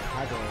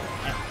Arcado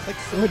It's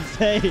like would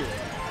say.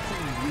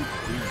 something you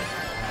do.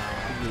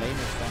 The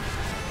lamest thing.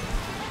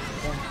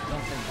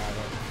 Don't think about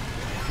it.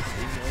 Just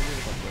leave me over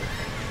with that.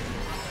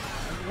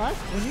 Last,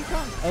 when you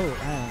come,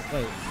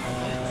 wait,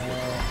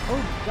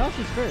 oh, Josh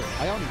is first.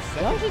 I only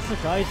second. Josh is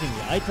surprising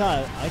me. I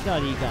thought he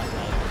got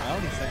like, I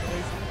only second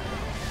place.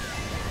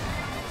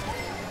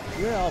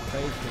 we're all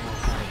praised him.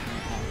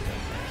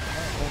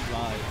 Don't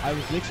lie. I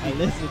was I literally.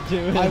 listened to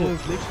it. I was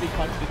literally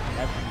contradicting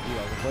everything you do.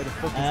 I was like, why the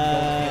fuck is he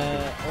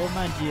going? Old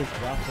Man G is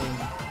dropping.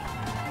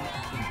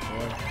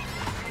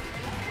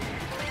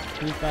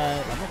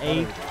 Kupa,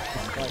 8.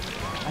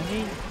 I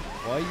mean,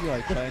 Why are you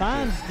like the trying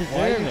fans to,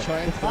 why are deserve you it.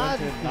 trying The to go into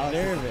fans analysis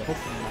deserve of it.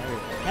 fucking Mario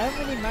Kart? How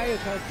many Mario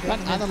Kart You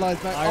can't tournaments analyze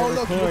that. are Oh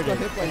look, you recorded? got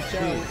hit by a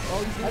shell.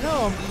 Oh, I know,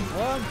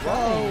 I'm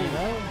trying, you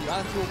know? You ran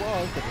into a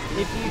wall.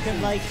 If you can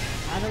like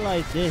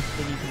analyze this,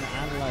 then you can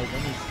analyze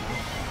any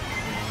smash.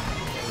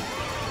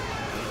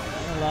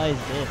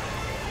 Analyze this.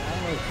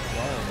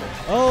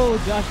 Oh,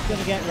 Josh is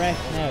gonna get wrecked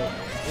now.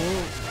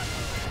 Oh.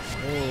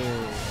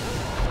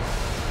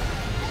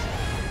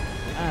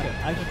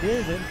 Actually,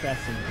 this is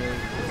interesting.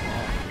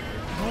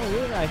 No, it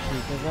is actually,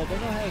 because I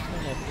don't know how it's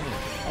gonna finish.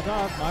 I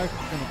thought Mark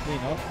was gonna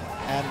clean up.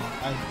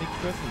 I think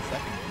first and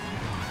second.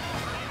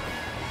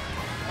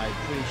 I'm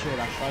pretty sure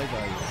that shy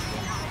guy is.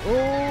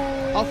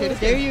 Oh, Okay, this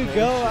there game's you bullshit.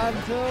 go,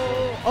 Anto.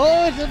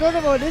 Oh, it's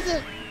another one, is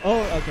it?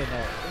 Oh, okay,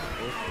 no.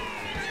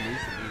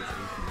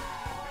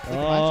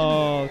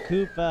 Oh,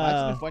 Imagine if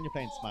Koopa. when you're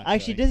playing Smash.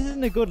 Actually, right? this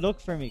isn't a good look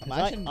for me because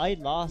Imagine- I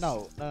lost.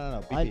 No.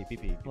 I-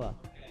 BP. What?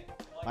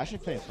 Imagine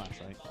if playing Smash,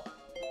 right?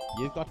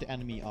 You've got the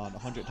enemy on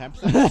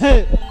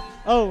 110%.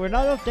 Oh, we're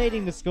not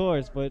updating the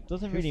scores, but it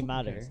doesn't Who really fucking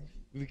matter. cares?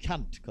 We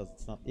can't because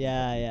it's not.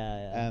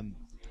 Yeah.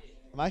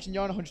 Imagine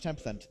you're on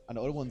 110% and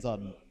the other one's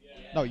on.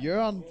 No, you're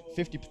on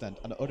 50%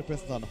 and the other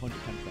person's on 110%.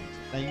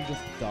 Then you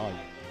just die.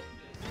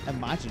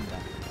 Imagine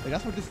that. Like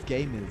that's what this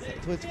game is.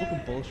 So it's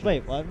fucking bullshit.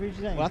 Wait, what were you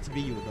saying? Well, that's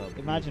VU as well.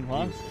 Imagine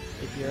what? Views.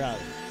 If you're out.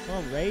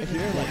 Well, Ray. If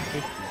you're like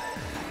 50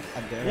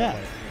 and they're Yeah.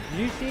 like. Did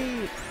you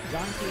see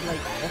Jonty like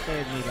up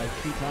there me like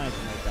 2 times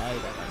and I died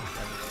at like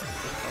 7.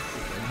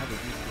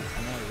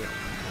 I know, yeah.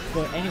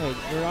 But anyway,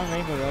 we're on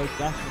Rainbow Road.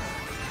 Josh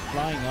is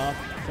flying off.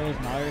 So is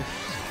Mars.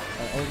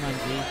 Old Man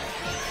G.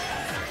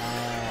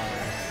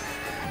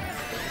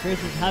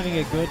 Chris is having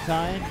a good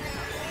time.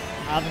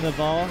 Having the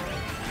ball.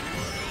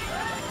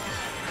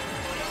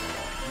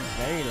 He's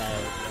very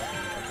loud.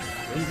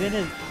 He's in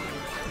his.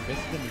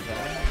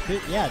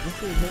 Yeah,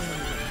 this is him.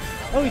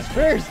 Oh, he's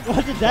first!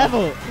 What the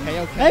devil?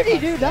 How do you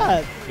do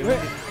that?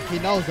 He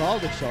knows all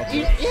the shots.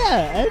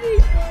 Yeah, how do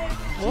you...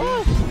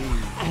 What?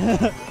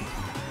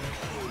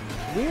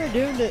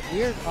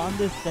 We're on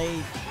this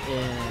stage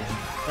in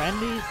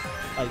friendlies,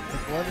 like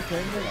before the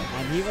tournament,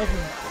 and he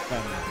wasn't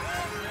friendly.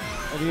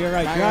 Oh, you're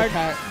right, Mario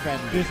Kart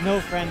friendly. there's no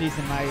friendlies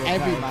in Mario Kart.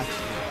 Every match is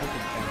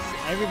fucking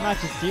friendly. Every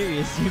match is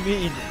serious, you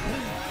mean?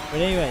 But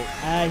anyway,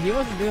 he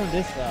wasn't doing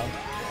this well.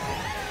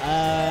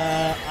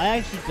 I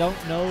actually don't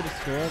know the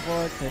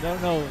scoreboard, so I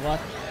don't know what.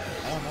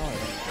 I don't know.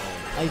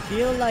 I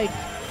feel like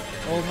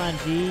Old Man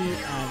G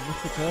and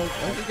Mr. Cook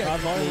Why does he get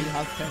coin when he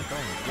has 10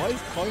 coins? Why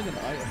is coin an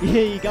item?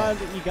 Yeah, you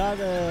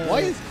gotta. Why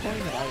is coin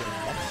an item?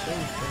 That's so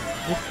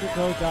strange. Mr.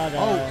 Cook got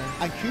Oh,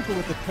 and Cooper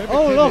with the perfect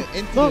Oh, pivot look,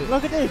 into look, the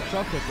look at this.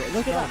 chocolate. But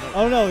Look at it's that. not.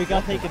 Oh no, he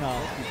got taken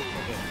off.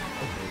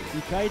 Okay.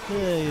 He tried to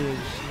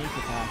sneak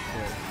it past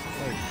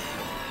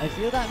there. I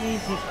feel that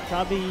means he's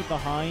probably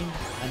behind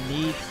and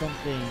needs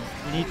something.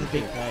 He needs a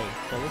big play.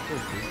 So what's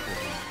those doing for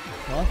him?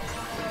 What?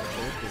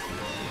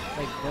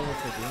 Like, what was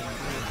they doing?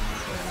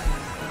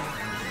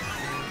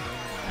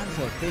 And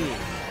so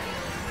please.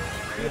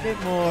 Be a bit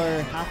more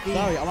happy.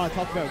 Sorry, I want to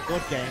talk about a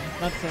good game.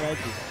 Not so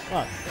edgy.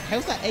 What?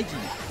 How's that edgy?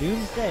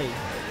 Doomsday?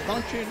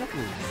 Sonic 3 and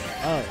Knuckles.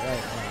 Oh,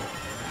 right.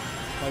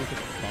 Probably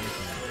took the Sonic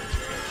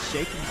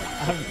shaking.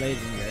 I haven't played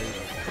it in years.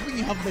 I think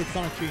you haven't played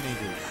Sonic 3 in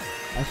ages.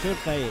 I should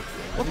play it.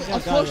 What think the-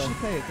 I've of got course it. you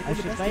should play it. I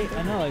should play it.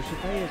 I know, I should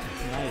play it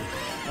tonight.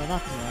 No,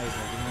 not tonight.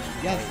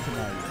 Yes,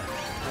 tonight.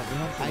 I'll be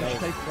home I tonight. should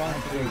play Front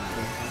 3.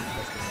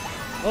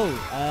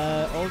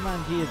 Oh, Old Man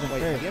G is in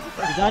Wait, have you ever first.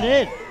 played Is that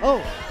it? Oh,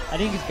 I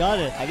think he's got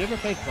it. Have you ever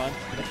played Front?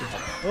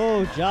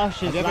 Oh,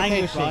 Josh is Have you ever played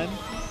languishing.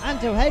 Front?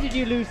 Anto, how did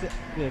you lose it?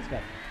 Yeah, it's good.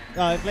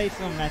 Oh, I played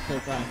some Metroid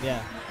Prime,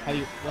 yeah. Have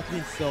you? What do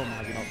you mean so?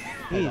 Have you not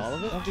Please, played all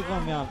of it? don't be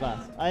putting me on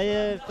blast.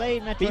 I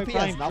played Metroid BP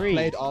Prime has not 3.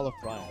 played all of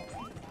Prime.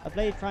 I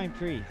played Prime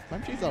 3.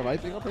 Prime 3's alright,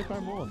 but you gotta play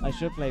Prime 1. I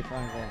should play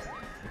Prime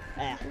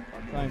 1.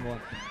 Prime 1. What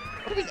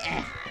do you mean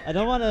eh? I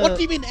don't want to... What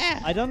do you mean eh?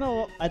 I don't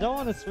know. I don't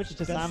want to switch it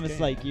to Best Samus game.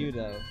 like you,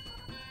 though.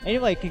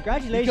 Anyway, You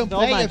congratulations can to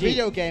Old play Man a G.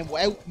 video game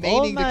without Old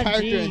maining the Man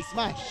character G in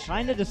Smash.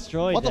 Kind of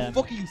destroyed What the them.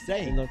 fuck are you It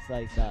saying? looks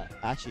like that.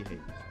 I actually hate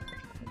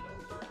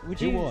Would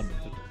Who you? won?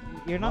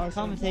 You're not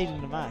Morrison?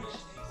 commentating the match.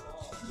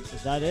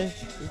 Is that it?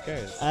 Who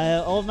cares?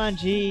 Old Man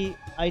G.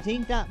 I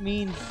think that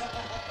means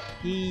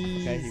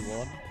he's Okay, he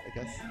won, I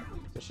guess.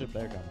 Just should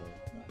play again,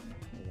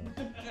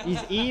 he's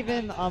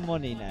even on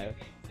money now.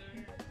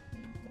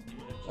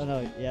 Oh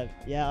no,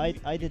 yeah,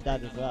 I did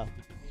that as well.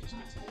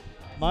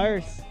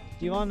 Mars,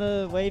 do you want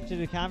to wave to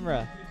the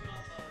camera?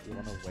 You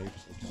wanna wave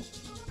to the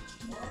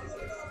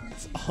camera?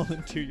 It's all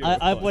into your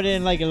I put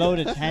in like a load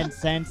of 10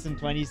 cents and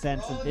 20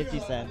 cents and 50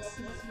 cents.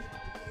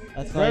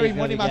 That's all Very you're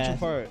money gonna matching get.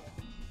 for it.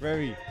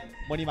 Very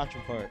money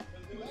matching for it.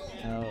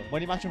 No.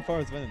 Money matching for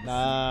his wins.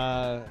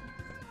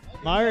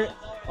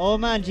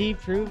 Old Man G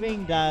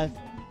proving that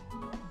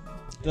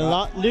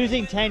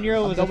losing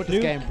 €10 I'm was done a with this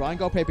fluke. game. Brian,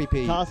 go play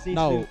PP. Toss these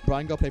No, two.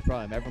 Brian, go play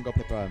Prime. Everyone go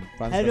play Prime.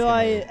 Prime's How the do best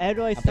I game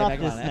ever. stop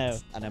Mega this Man now?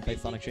 X, and then play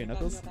Sonic 3 and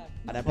Knuckles,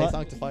 and then play What?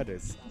 Sonic the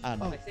Fighters,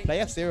 and play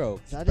F-Zero.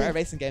 It's a that better it?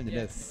 racing game than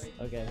this.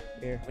 Okay,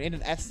 here. We need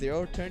an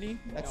F-Zero tourney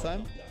next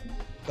time,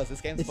 because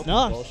this game's It's fucking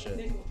not.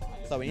 bullshit.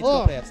 So we need to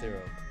go Oh. play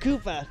F-Zero.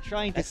 Koopa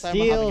trying to Next time we're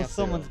having steal F-Zero.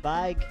 someone's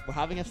bag. We're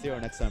having F-Zero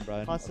next time,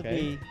 Brian.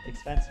 Possibly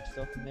expensive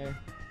stuff in there.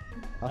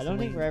 I don't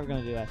think we're ever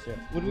going to do F-Zero.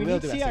 Would we will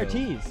need do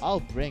CRTs? F-Zero. I'll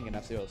bring an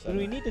F-Zero. Would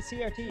we need the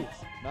CRTs?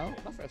 No,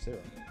 not for F-Zero.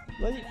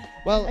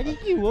 Well, I think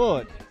you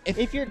would.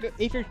 if you're going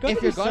if to you're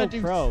be gonna so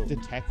do pro. the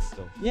tech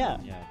stuff, Yeah.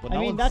 but I no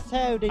mean, one's- that's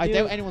how they do I it.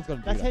 doubt anyone's gonna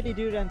do That's that. how they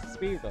do it on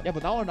Speedrun. Yeah,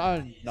 but no one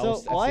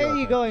knows. So why F-Zero are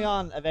you tech. going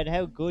on about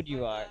how good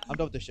you are? I'm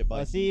done with this shit, bye.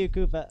 I'll see you,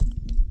 Koopa.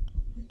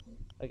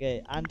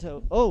 Okay,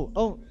 Anto.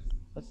 Oh,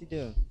 what's he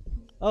doing?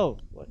 Oh,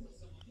 what?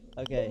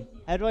 Okay,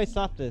 how do I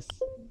stop this?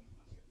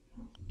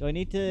 Do I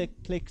need to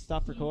click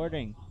stop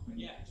recording?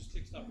 Yeah, just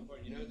click stop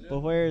recording. You know how to do But it?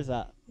 where is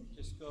that?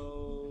 Just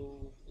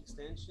go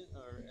extension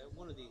or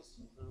one of these.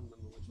 I don't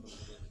remember which one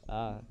it is.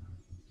 Ah.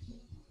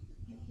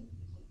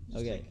 Just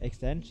Okay, click.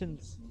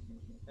 extensions,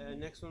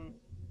 Next one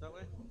that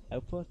way.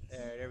 output.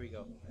 There we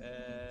go.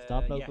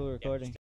 Stop Yeah, local yeah, recording.